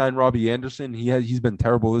 because they signed Robbie Anderson. He's been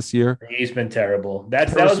terrible this year. He's been terrible.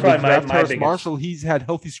 That was probably my biggest. Marshall, he's had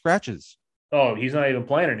healthy scratches. Oh, he's not even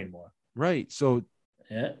playing anymore. Right. So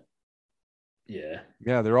yeah.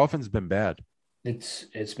 Yeah, their offense has been bad.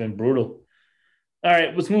 It's been brutal. All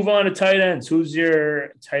right, let's move on to tight ends. Who's your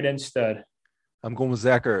tight end stud? I'm going with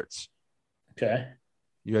Zach Ertz. Okay.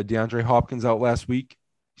 You had DeAndre Hopkins out last week.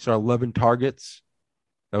 He saw 11 targets.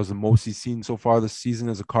 That was the most he's seen so far this season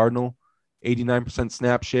as a Cardinal. 89%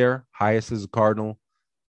 snap share, highest as a Cardinal.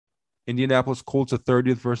 Indianapolis Colts are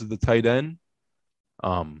 30th versus the tight end.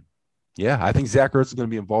 I think Zach Ertz is going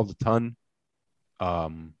to be involved a ton.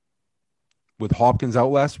 With Hopkins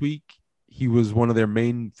out last week, he was one of their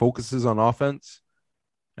main focuses on offense.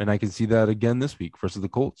 And I can see that again this week versus the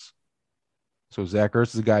Colts. So Zach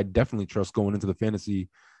Ertz is a guy I definitely trust going into the fantasy.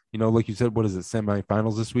 Like you said, what is it,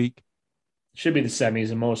 semifinals this week? Should be the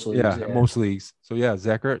semis in most leagues. Yeah, most leagues. So,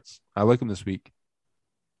 Zach Ertz. I like him this week.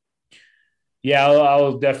 Yeah,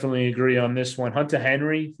 I'll definitely agree on this one. Hunter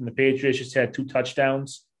Henry from the Patriots just had 2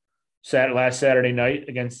 touchdowns last Saturday night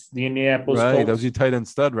against the Indianapolis Colts. Right, that was your tight end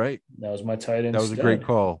stud, right? That was my tight end That was stud. A great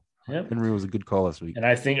call. Yep. Henry was a good call this week. And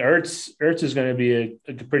I think Ertz is going to be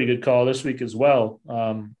a pretty good call this week as well.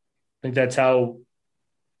 I think that's how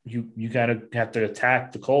you kind of have to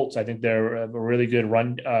attack the Colts. I think they're a really good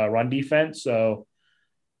run defense. So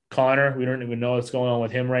Connor, we don't even know what's going on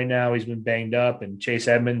with him right now. He's been banged up, and Chase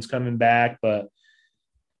Edmonds coming back. But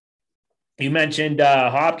you mentioned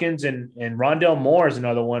Hopkins and Rondale Moore is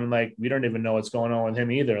another one. Like, we don't even know what's going on with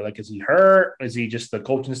him either. Like, is he hurt? Is he just the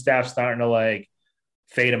coaching staff starting to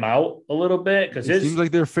fade him out a little bit? Because it seems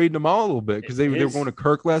like they're fading him out a little bit because they were going to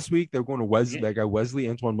Kirk last week. They were going to Wesley, that guy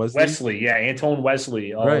Antoine Wesley. Antoine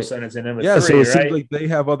Wesley. All of a sudden it's in number 3, so it right? seems like they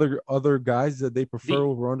have other guys that they prefer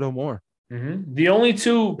over Rondale Moore. Mm-hmm. The only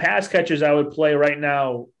 2 pass catchers I would play right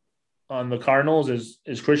now on the Cardinals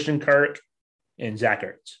is Christian Kirk and Zach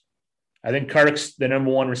Ertz. I think Kirk's the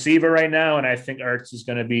number 1 receiver right now, and I think Ertz is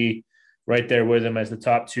going to be right there with him as the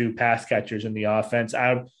top 2 pass catchers in the offense.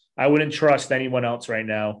 I wouldn't trust anyone else right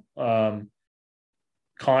now.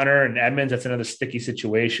 Connor and Edmonds, that's another sticky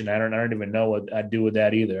situation. I don't even know what I'd do with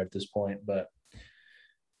that either at this point, but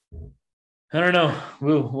I don't know.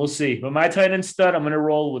 We'll see. But my tight end stud, I'm going to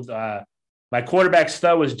roll with my quarterback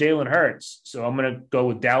stud was Jalen Hurts. So I'm going to go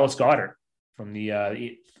with Dallas Goedert from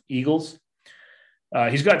the Eagles.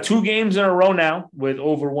 He's got 2 games in a row now with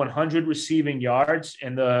over 100 receiving yards.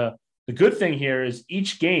 And the good thing here is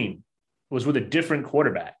each game was with a different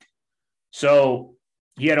quarterback. So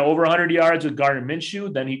he had over 100 yards with Gardner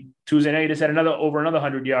Minshew. Then Tuesday night, he just had over another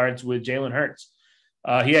 100 yards with Jalen Hurts.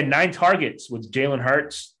 He had 9 targets with Jalen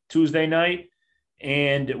Hurts Tuesday night.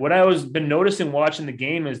 And what I was been noticing watching the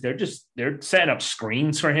game is they're setting up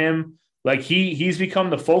screens for him. Like he's become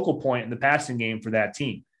the focal point in the passing game for that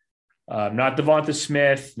team. Not Devonta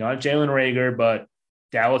Smith, not Jalen Reagor, but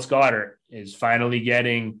Dallas Goedert is finally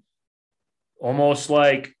getting almost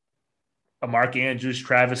like a Mark Andrews,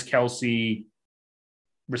 Travis Kelce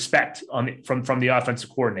respect from the offensive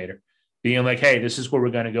coordinator, being like, hey, this is where we're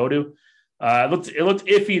going to go to. It looked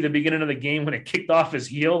iffy at the beginning of the game when it kicked off his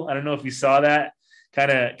heel. I don't know if you saw that.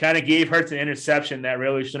 Kind of gave Hurts an interception that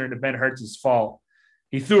really shouldn't have been Hurts' fault.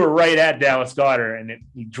 He threw it right at Dallas Goedert, and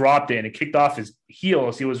he dropped it, and it kicked off his heel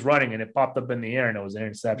as he was running, and it popped up in the air, and it was an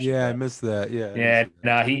interception. Yeah, I missed that.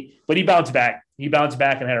 But he bounced back. He bounced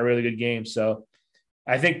back and had a really good game. So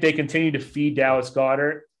I think they continue to feed Dallas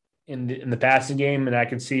Goedert in the passing game, and I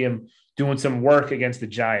can see him doing some work against the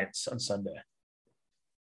Giants on Sunday.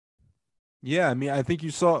 Yeah, I mean, I think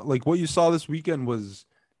you saw what you saw this weekend was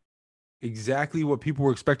exactly what people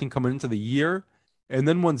were expecting coming into the year. And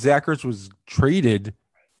then when Zach Ertz was traded,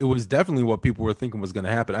 it was definitely what people were thinking was going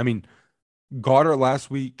to happen. I mean, Goddard last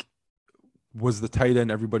week was the tight end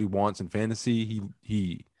everybody wants in fantasy.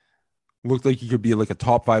 He looked like he could be like a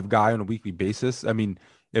top 5 guy on a weekly basis. I mean,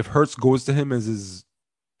 if Hurts goes to him as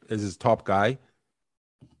his top guy,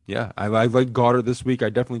 yeah, I like Goddard this week. I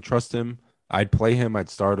definitely trust him. I'd play him. I'd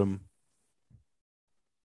start him.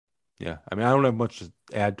 Yeah, I mean, I don't have much to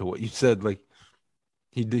add to what you said. Like,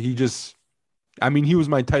 he just, I mean, he was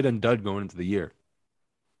my tight end dud going into the year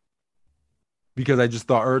because I just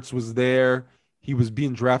thought Ertz was there. He was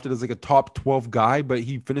being drafted as like a top 12 guy, but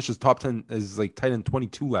he finished his top 10 as like tight end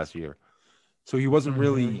 22 last year. So he wasn't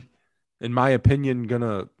really, in my opinion,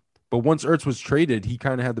 but once Ertz was traded, he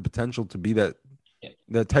kind of had the potential to be that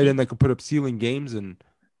tight end that could put up ceiling games. And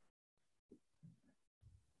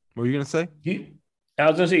what were you going to say? I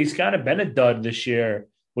was going to say, he's kind of been a dud this year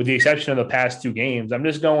with the exception of the past 2 games. I'm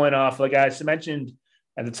just going off, like I mentioned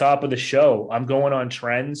at the top of the show, I'm going on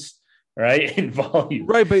trends. right, in volume.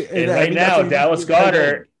 Right, but And I right mean, that's now, what you need to Dallas do at tight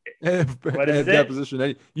Goddard, end. what is At that it?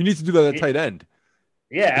 position. You need to do that at tight end.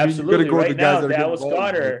 Yeah, I mean, you got to absolutely. go with the Right guys now, that are getting Dallas volume.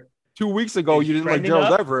 Like Goddard 2 weeks ago, is you didn't like trending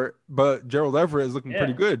Gerald up. Everett, but Gerald Everett is looking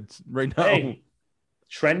pretty Yeah. good right now. Hey,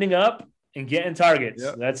 trending up and getting targets.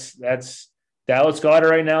 Yeah. That's Dallas Goddard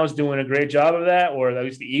right now is doing a great job of that, or at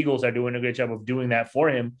least the Eagles are doing a great job of doing that for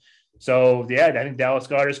him. So yeah, I think Dallas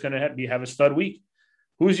Goddard is going to have a stud week.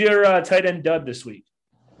 Who's your tight end dud this week?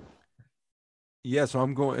 Yeah, so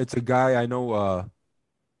I'm going. It's a guy I know.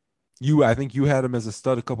 I think you had him as a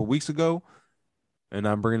stud a couple weeks ago, and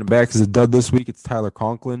I'm bringing him back as a dud this week. It's Tyler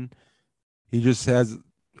Conklin. He just has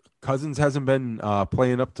Cousins hasn't been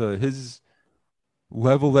playing up to his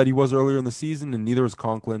level that he was earlier in the season, and neither is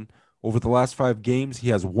Conklin. Over the last 5 games, he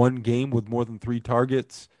has 1 game with more than 3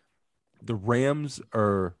 targets. The Rams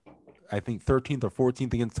are, I think, 13th or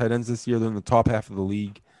 14th against tight ends this year. They're in the top half of the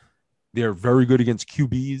league. They're very good against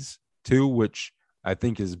QBs too, which I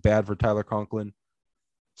think is bad for Tyler Conklin.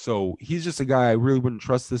 So he's just a guy I really wouldn't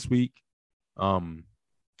trust this week. I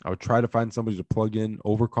would try to find somebody to plug in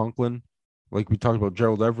over Conklin. Like we talked about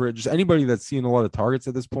Gerald Everett, just anybody that's seeing a lot of targets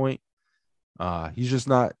at this point. He's just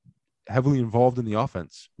not heavily involved in the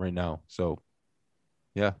offense right now. So,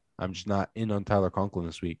 yeah, I'm just not in on Tyler Conklin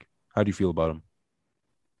this week. How do you feel about him?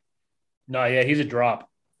 No, yeah, he's a drop.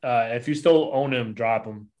 If you still own him, drop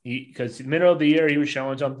him. Because middle of the year he was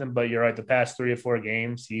showing something, but you're right. The past 3 or 4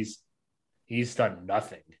 games, he's done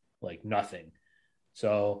nothing, like nothing.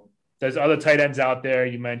 So there's other tight ends out there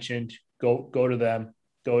you mentioned. Go to them.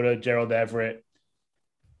 Go to Gerald Everett.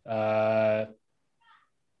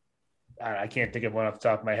 I can't think of one off the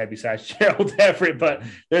top of my head besides Gerald Everett, but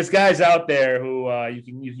there's guys out there who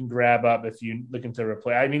you can grab up if you're looking to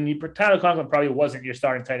replace. I mean, Tyler Conklin probably wasn't your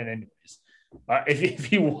starting tight end anyways. If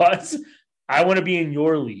he was, I want to be in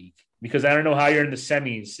your league because I don't know how you're in the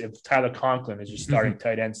semis if Tyler Conklin is your starting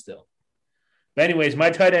tight end still. But anyways,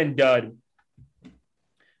 my tight end dud.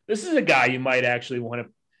 This is a guy you might actually want to,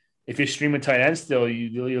 if you're streaming tight end still,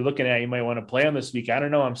 you're looking at, you might want to play him this week. I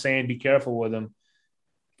don't know. I'm saying be careful with him.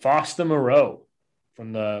 Foster Moreau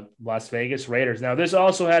from the Las Vegas Raiders. Now, this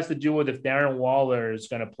also has to do with if Darren Waller is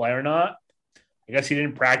going to play or not. I guess he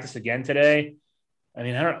didn't practice again today. I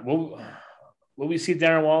mean, I don't. Will we see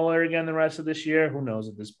Darren Waller again the rest of this year? Who knows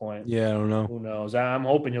at this point? Yeah, I don't know. Who knows? I'm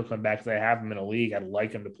hoping he'll come back because I have him in a league. I'd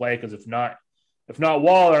like him to play because if not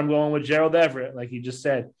Waller, I'm going with Gerald Everett, like you just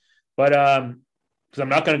said. But because I'm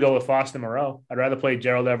not going to go with Foster Moreau. I'd rather play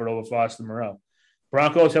Gerald Everett over Foster Moreau.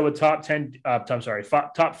 Broncos have a top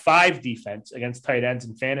 5 defense against tight ends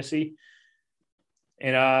in fantasy.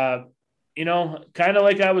 And, kind of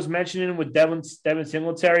like I was mentioning with Devin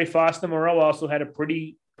Singletary, Foster Moreau also had a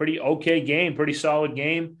pretty okay game, pretty solid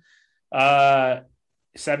game.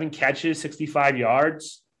 7 catches, 65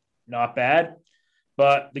 yards, not bad.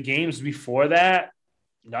 But the games before that,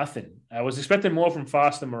 nothing. I was expecting more from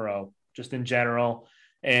Foster Moreau, just in general.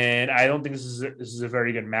 And I don't think this is a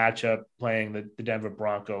very good matchup playing the Denver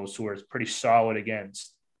Broncos, who are pretty solid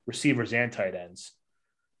against receivers and tight ends.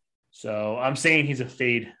 So I'm saying he's a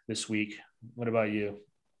fade this week. What about you?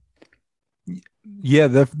 Yeah,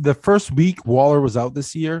 the first week Waller was out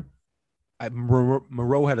this year.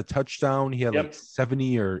 Moreau had a touchdown. He had like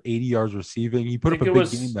 70 or 80 yards receiving. He put up a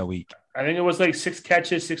big game that week. I think it was like 6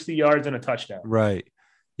 catches, 60 yards, and a touchdown. Right.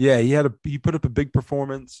 Yeah, he put up a big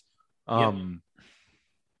performance.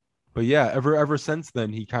 But yeah, ever since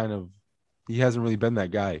then, he hasn't really been that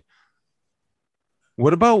guy.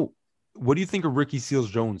 What do you think of Ricky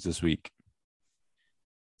Seals-Jones this week?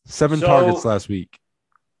 7 targets last week.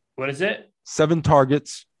 What is it? 7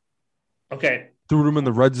 targets. Okay. Threw him in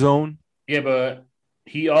the red zone. Yeah, but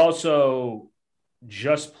he also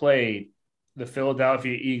just played the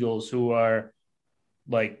Philadelphia Eagles, who are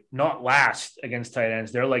like not last against tight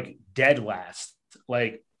ends. They're like dead last,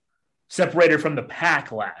 like separated from the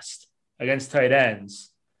pack last against tight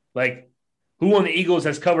ends. Like, who on the Eagles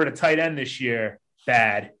has covered a tight end this year?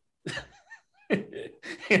 Bad.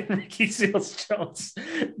 And Ricky Seals-Jones,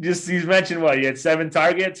 he's mentioned he had 7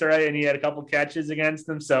 targets, right? And he had a couple catches against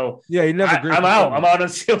them. So yeah, he never. I'm out. I'm out on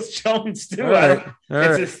Seals-Jones too. Right.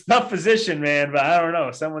 It's a tough position, man. But I don't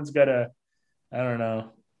know. Someone's gotta. I don't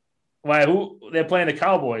know. Why? Who they're playing the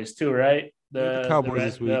Cowboys too, right? The Cowboys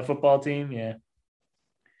this week. The football team, yeah.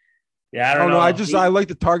 Yeah, I don't know. I liked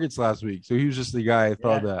the targets last week, so he was just the guy I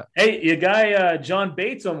thought that. Hey, your guy John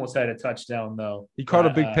Bates almost had a touchdown though. He caught a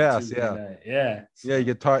big pass. Yeah. He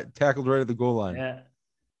get tackled right at the goal line. Yeah.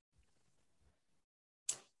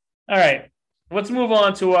 All right, let's move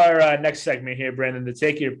on to our next segment here, Brandon. The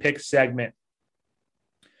Take Your Pick segment.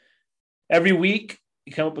 Every week,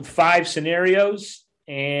 you come up with 5 scenarios,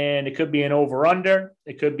 and it could be an over-under.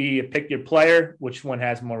 It could be a pick your player, which one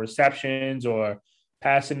has more receptions or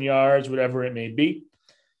passing yards, whatever it may be.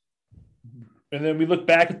 And then we look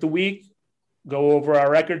back at the week, go over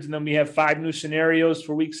our records, and then we have 5 new scenarios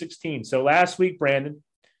for week 16. So last week, Brandon,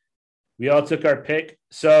 we all took our pick.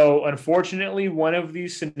 So unfortunately, one of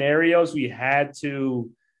these scenarios we had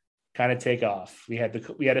to kind of take off. We had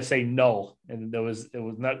to say no, and wasn't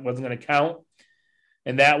going to count.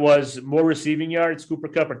 And that was more receiving yards, Cooper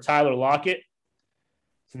Kupp or Tyler Lockett.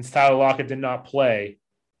 Since Tyler Lockett did not play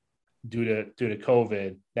due to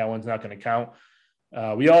COVID, that one's not going to count.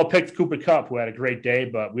 We all picked Cooper Kupp, who had a great day,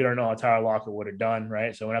 but we don't know how Tyler Lockett would have done,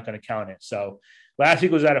 right? So we're not going to count it. So last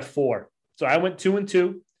week was out of 4. So I went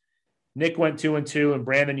 2-2. Nick went 2-2, and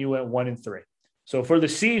Brandon, you went 1-3. So for the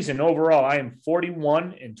season overall, I am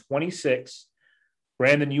 41-26.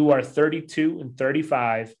 Brandon, you are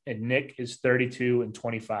 32-35, and Nick is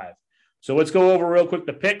 32-25. So let's go over real quick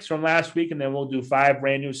the picks from last week, and then we'll do 5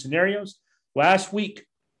 brand new scenarios. Last week,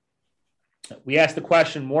 we asked the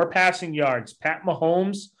question, more passing yards, Pat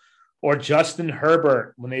Mahomes or Justin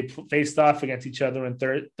Herbert when they faced off against each other in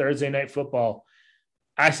Thursday Night Football.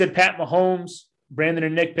 I said Pat Mahomes. Brandon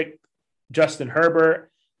and Nick picked Justin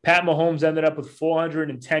Herbert. Pat Mahomes ended up with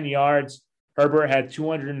 410 yards. Herbert had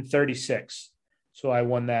 236. So I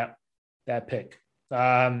won that pick.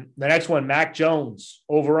 The next one, Mac Jones,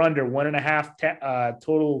 over under 1.5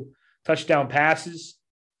 total touchdown passes.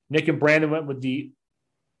 Nick and Brandon went with the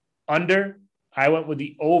under. I went with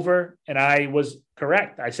the over, and I was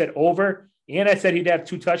correct. I said over, and I said he'd have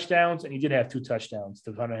 2 touchdowns, and he did have 2 touchdowns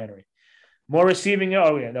to Hunter Henry. More receiving.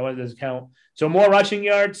 Oh, yeah, that one doesn't count. So more rushing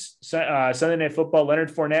yards, Sunday Night Football,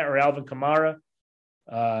 Leonard Fournette or Alvin Kamara.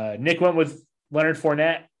 Nick went with Leonard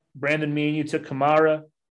Fournette. Brandon, me and you took Kamara,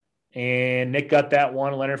 and Nick got that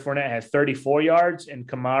one. Leonard Fournette had 34 yards, and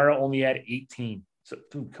Kamara only had 18. So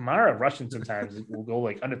dude, Kamara rushing sometimes will go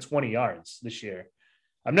like under 20 yards this year.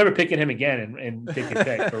 I'm never picking him again and taking a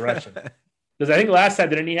pick for rushing. Because I think last time,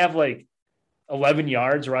 didn't he have like 11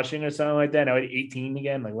 yards rushing or something like that? Now 18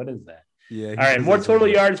 again? Like, what is that? Yeah. All right, more total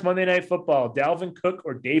yards Monday Night Football. Dalvin Cook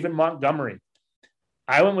or David Montgomery?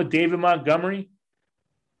 I went with David Montgomery.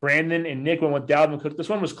 Brandon and Nick went with Dalvin Cook. This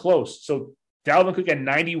one was close. So Dalvin Cook had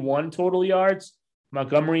 91 total yards.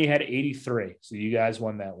 Montgomery had 83. So you guys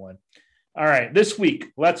won that one. All right, this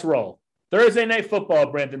week, let's roll. Thursday Night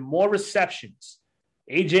Football, Brandon, more receptions.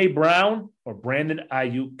 A.J. Brown or Brandon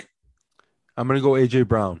Ayuk? I'm going to go A.J.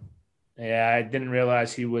 Brown. Yeah, I didn't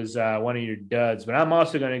realize he was one of your duds, but I'm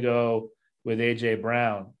also going to go with A.J.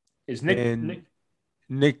 Brown. Is Nick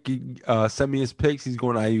sent me his picks. He's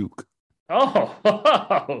going Ayuk.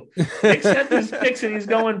 Oh, Nick sent his picks, and he's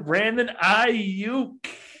going Brandon Ayuk.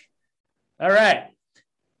 All right.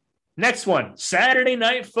 Next one, Saturday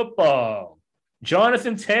Night Football.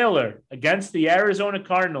 Jonathan Taylor against the Arizona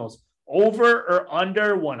Cardinals. Over or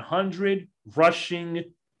under 100 rushing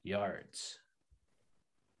yards?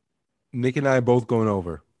 Nick and I are both going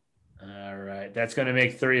over. All right. That's going to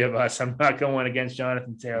make 3 of us. I'm not going against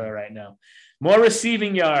Jonathan Taylor right now. More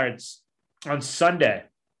receiving yards on Sunday.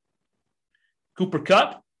 Cooper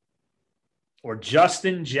Kupp or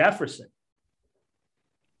Justin Jefferson?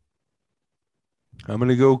 I'm going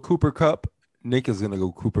to go Cooper Kupp. Nick is going to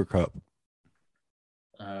go Cooper Kupp.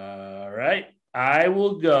 All right. I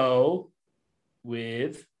will go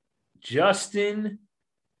with Justin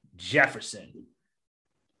Jefferson.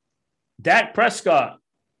 Dak Prescott,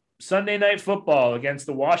 Sunday Night Football against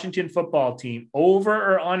the Washington Football Team. Over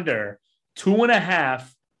or under 2.5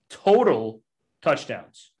 total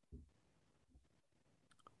touchdowns?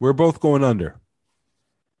 We're both going under.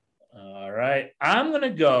 All right. I'm going to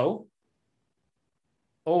go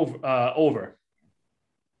over.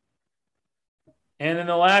 And then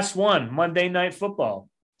the last one, Monday Night Football.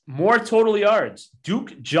 More total yards,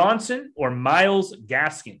 Duke Johnson or Myles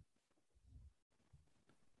Gaskin?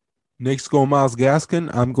 Nick's going Myles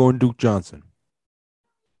Gaskin. I'm going Duke Johnson.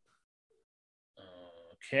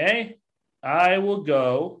 Okay. I'll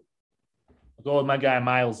go with my guy,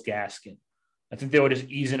 Myles Gaskin. I think they were just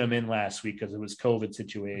easing him in last week because it was COVID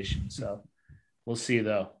situation. So we'll see,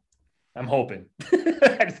 though. I'm hoping. He's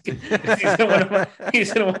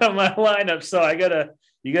in one of my lineups, so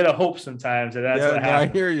you gotta hope sometimes that that's what happens.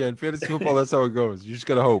 I hear you. In fantasy football, that's how it goes. You just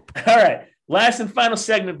gotta hope. All right. Last and final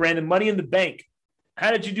segment, Brandon. Money in the Bank.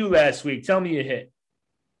 How did you do last week? Tell me you hit.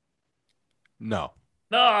 No.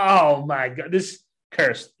 Oh my God. This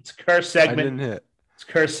cursed. It's a cursed segment. I didn't hit. It's a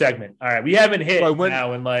cursed segment. All right. We haven't hit so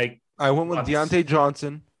now in like I went with Deontay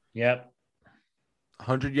Johnson. Yep.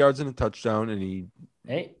 100 yards and a touchdown, and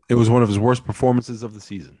it was one of his worst performances of the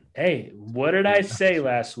season. Hey, what did I say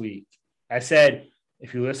last week? I said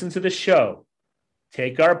if you listen to the show,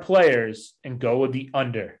 take our players and go with the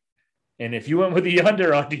under. And if you went with the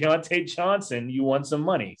under on Deontay Johnson, you won some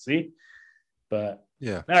money. See? But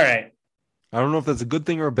yeah. All right. I don't know if that's a good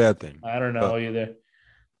thing or a bad thing. I don't know either.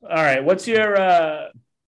 All right. What's your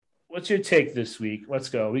take this week? Let's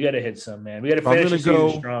go. We got to hit some, man. We got to finish the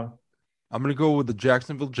season strong. I'm going to go with the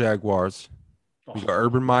Jacksonville Jaguars. We got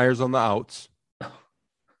Urban Meyers on the outs.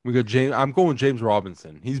 We got James. I'm going with James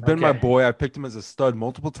Robinson. He's been my boy. I picked him as a stud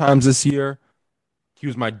multiple times this year. He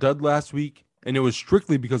was my dud last week, and it was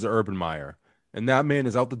strictly because of Urban Meyer. And that man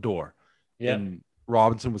is out the door. Yeah. And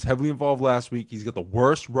Robinson was heavily involved last week. He's got the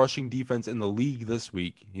worst rushing defense in the league this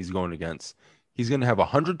week he's going against. He's going to have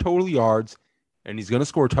 100 total yards, and he's going to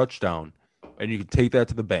score a touchdown, and you can take that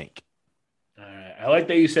to the bank. All right. I like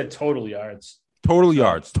that you said total yards. Total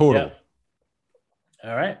yards. Yeah.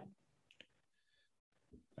 All right.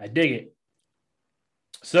 I dig it.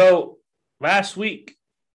 So last week,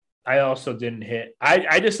 I also didn't hit.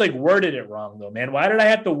 I just worded it wrong though, man. Why did I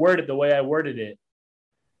have to word it the way I worded it?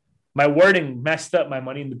 My wording messed up my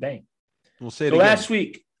money in the bank. We'll say it so again. Last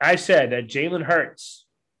week, I said that Jalen Hurts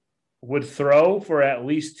would throw for at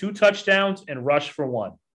least 2 touchdowns and rush for 1.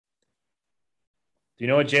 Do you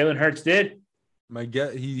know what Jalen Hurts did? My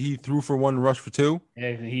guess, he threw for 1, rushed for 2.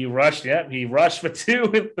 And he rushed. Yep, he rushed for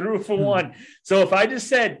 2 and threw for 1. So if I just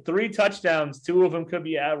said 3 touchdowns, 2 of them could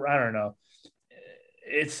be out. I don't know.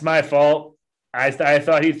 It's my fault. I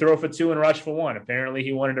thought he'd throw for 2 and rush for 1. Apparently,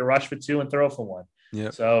 he wanted to rush for 2 and throw for 1. Yeah.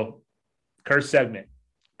 So, curse segment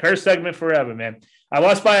forever, man. I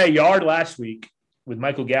lost by a yard last week with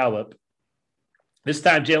Michael Gallup. This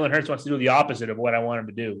time, Jalen Hurts wants to do the opposite of what I want him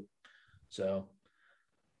to do. So.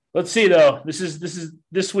 Let's see, though. This is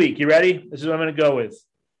this week. You ready? This is what I'm going to go with.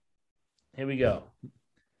 Here we go. I'm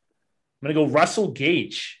going to go Russell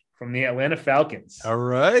Gage from the Atlanta Falcons. All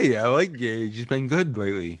right. I like Gage. He's been good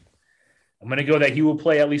lately. I'm going to go that he will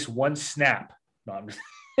play at least 1 snap. No, I'm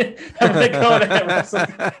going to go that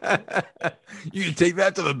Russell. You can take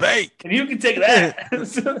that to the bank. And you can take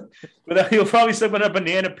that. But he'll probably slip on a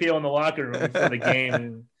banana peel in the locker room before the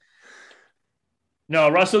game. No,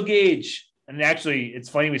 Russell Gage. And actually, it's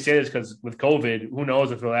funny we say this because with COVID, who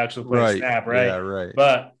knows if he'll actually play a snap, right? Yeah, right.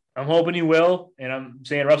 But I'm hoping he will. And I'm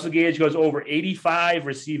saying Russell Gage goes over 85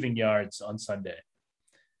 receiving yards on Sunday.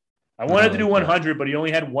 I wanted to do 100, but he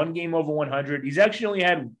only had 1 game over 100. He's actually only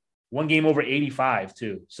had 1 game over 85,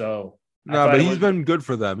 too. So, but he's been good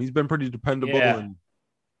for them. He's been pretty dependable. Yeah.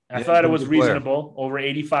 I thought it was reasonable. Over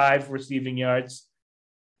 85 receiving yards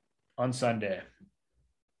on Sunday.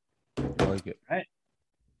 I like it. All right.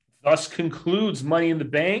 Thus concludes Money in the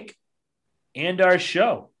Bank and our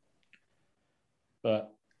show.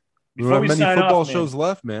 But before we sign off, football shows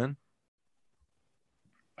left, man.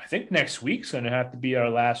 I think next week's going to have to be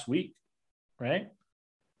our last week, right?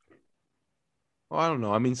 Well, I don't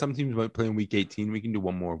know. I mean, some teams might play in week 18. We can do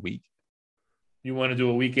 1 more week. You want to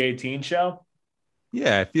do a week 18 show?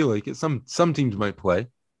 Yeah, I feel like it. Some teams might play.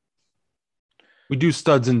 We do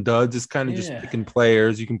studs and duds. It's kind of just picking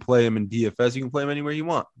players. You can play them in DFS. You can play them anywhere you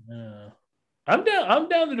want. I'm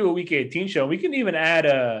down to do a week 18 show. We can even add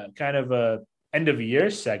a kind of a end of year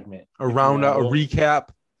segment. A recap.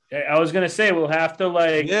 I was gonna say we'll have to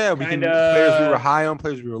we can players we were high on,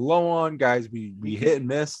 players we were low on, guys we hit and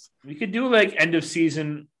missed. We could do end of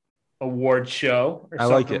season award show or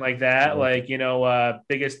something like that.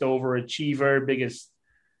 Biggest overachiever,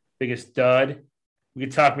 biggest dud. We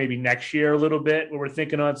could talk maybe next year a little bit where we're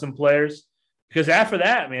thinking on some players. Because after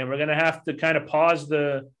that, man, we're going to have to kind of pause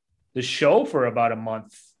the show for about a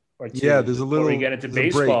month or 2. Yeah, there's a little. Before we get into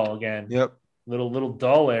baseball break again. Yep. Little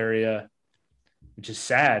dull area, which is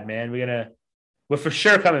sad, man. We're for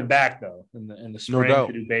sure coming back, though, in the spring no doubt.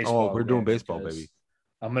 to do baseball. Oh, we're doing baseball, baby.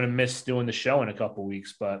 I'm going to miss doing the show in a couple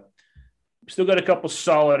weeks, but still got a couple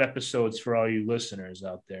solid episodes for all you listeners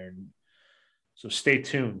out there. So stay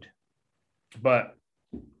tuned. But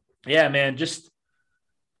yeah, man, just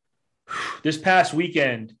this past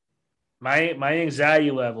weekend, my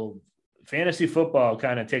anxiety level, fantasy football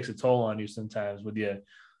kind of takes a toll on you sometimes with you.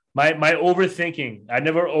 My overthinking, I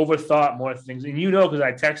never overthought more things. And because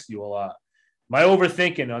I text you a lot. My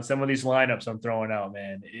overthinking on some of these lineups I'm throwing out,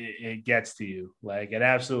 man, it gets to you. It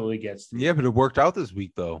absolutely gets to you. Yeah, but it worked out this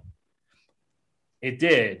week, though. It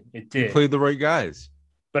did. You played the right guys.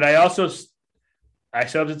 But I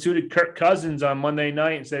substituted Kirk Cousins on Monday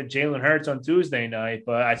night instead of Jalen Hurts on Tuesday night,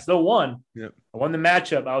 but I still won. Yep. I won the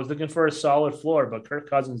matchup. I was looking for a solid floor, but Kirk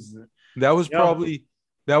Cousins. That was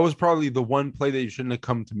probably the one play that you shouldn't have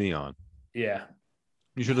come to me on. Yeah.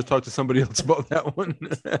 You should have talked to somebody else about that one.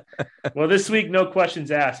 Well, this week, no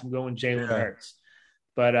questions asked. I'm going Jalen Hurts.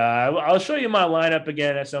 But I'll show you my lineup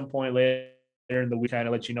again at some point later in the week, kind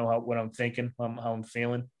of let you know what I'm thinking, how I'm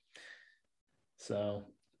feeling. So,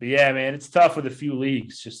 but yeah, man, it's tough with a few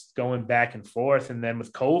leagues just going back and forth. And then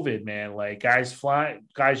with COVID, man, like guys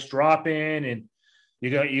drop in, and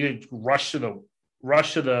you rush to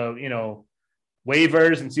the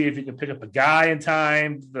waivers and see if you can pick up a guy in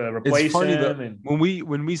time to replace him. And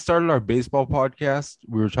when we started our baseball podcast,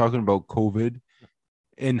 we were talking about COVID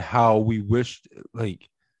and how we wished, like,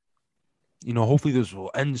 hopefully this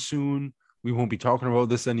will end soon. We won't be talking about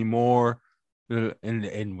this anymore.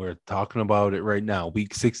 And we're talking about it right now.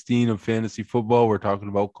 Week 16 of fantasy football, we're talking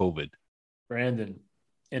about COVID. Brandon,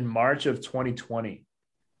 in March of 2020,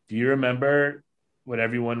 do you remember what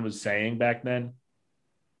everyone was saying back then?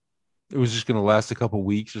 It was just going to last a couple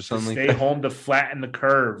weeks or something. Stay home to flatten the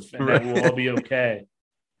curve, and right. That will all be okay.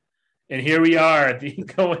 And here we are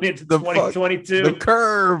going into 2022. The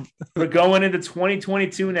curve. We're going into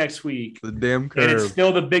 2022 next week. The damn curve. And it's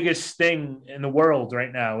still the biggest thing in the world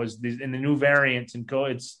right now is in the new variants and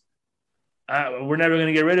it's we're never going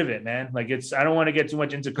to get rid of it, man. Like I don't want to get too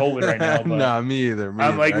much into COVID right now. But no, me either.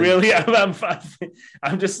 I'm like, really?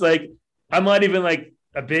 I'm just like, I'm not even like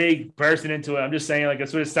a big person into it. I'm just saying, like,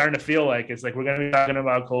 that's what it's starting to feel like. It's like we're going to be talking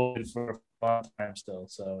about COVID for a long time still.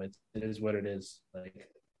 So it is what it is. Like,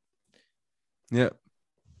 yeah,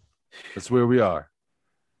 that's where we are.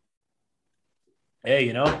 Hey,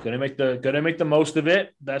 gonna make the most of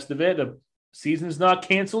it, best of it. The season's not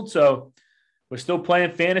canceled, so we're still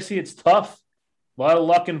playing fantasy. It's tough. A lot of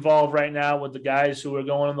luck involved right now with the guys who are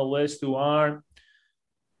going on the list who aren't.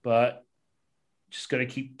 But just gonna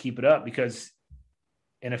keep it up because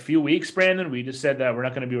in a few weeks, Brandon, we just said that we're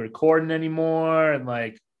not gonna be recording anymore, and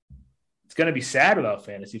like it's gonna be sad without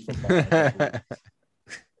fantasy football.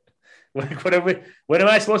 Like what am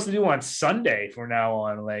I supposed to do on Sunday from now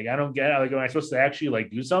on? Like I don't get it. Like am I supposed to actually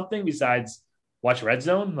like do something besides watch Red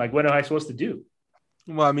Zone? Like what am I supposed to do?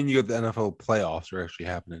 Well, I mean, you got the NFL playoffs are actually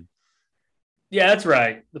happening. Yeah, that's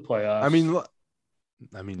right. The playoffs.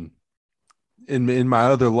 I mean, in my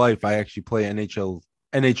other life, I actually play NHL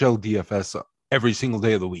DFS every single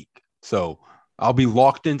day of the week. So I'll be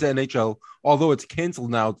locked into NHL, although it's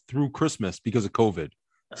canceled now through Christmas because of COVID.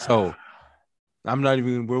 So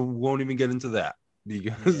we won't even get into that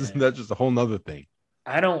because that's just a whole nother thing.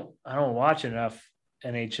 I don't watch enough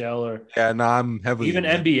NHL or I'm heavily even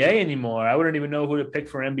NBA anymore. I wouldn't even know who to pick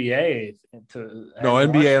for NBA. NBA,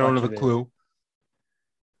 I don't have a clue.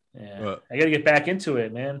 Yeah, I got to get back into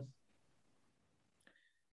it, man.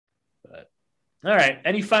 But all right,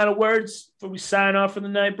 any final words before we sign off for the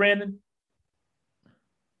night, Brandon?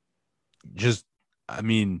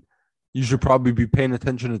 You should probably be paying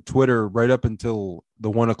attention to Twitter right up until the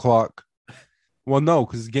 1 o'clock. Well, no,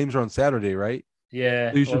 because the games are on Saturday, right?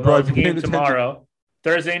 Yeah. So you should probably be paying attention tomorrow,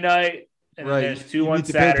 Thursday night, and then there's two on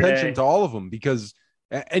Saturday. You need to pay attention to all of them because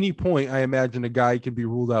at any point, I imagine a guy could be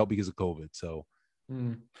ruled out because of COVID. So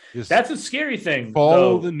that's a scary thing.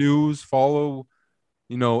 Follow the news. Follow,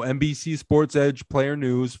 NBC Sports Edge player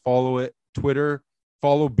news. Follow it. Twitter.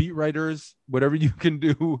 Follow beat writers. Whatever you can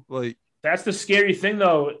do, like. That's the scary thing,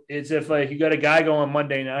 though, is if, like, you got a guy going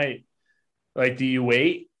Monday night, like, do you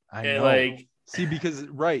wait? I know. See, because,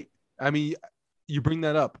 right. I mean, you bring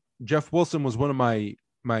that up. Jeff Wilson was one of my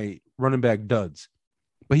running back duds,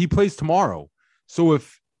 but he plays tomorrow. So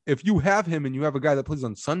if you have him and you have a guy that plays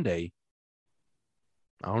on Sunday,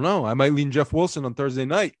 I don't know. I might lean Jeff Wilson on Thursday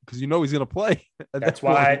night because he's going to play. That's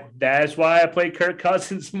why I played Kirk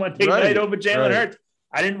Cousins Monday night over Jalen Hurts.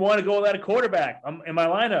 I didn't want to go without a quarterback in my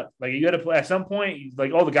lineup. Like, you got to play at some point.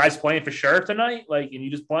 Like, the guy's playing for sure tonight. Like, and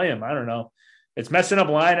you just play him. I don't know. It's messing up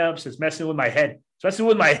lineups. It's messing with my head. It's messing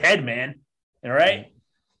with my head, man. All right.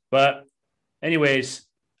 But anyways,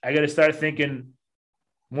 I got to start thinking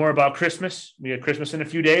more about Christmas. We got Christmas in a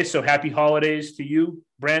few days. So happy holidays to you,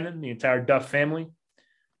 Brandon, the entire Duff family.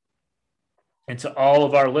 And to all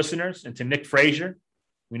of our listeners and to Nick Frazier.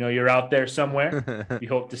 We know you're out there somewhere. We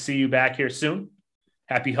hope to see you back here soon.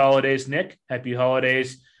 Happy holidays, Nick. Happy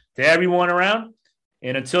holidays to everyone around.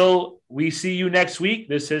 And until we see you next week,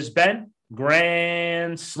 this has been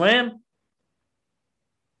Grand Slam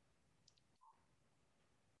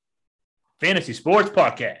Fantasy Sports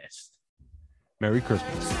Podcast. Merry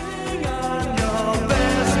Christmas.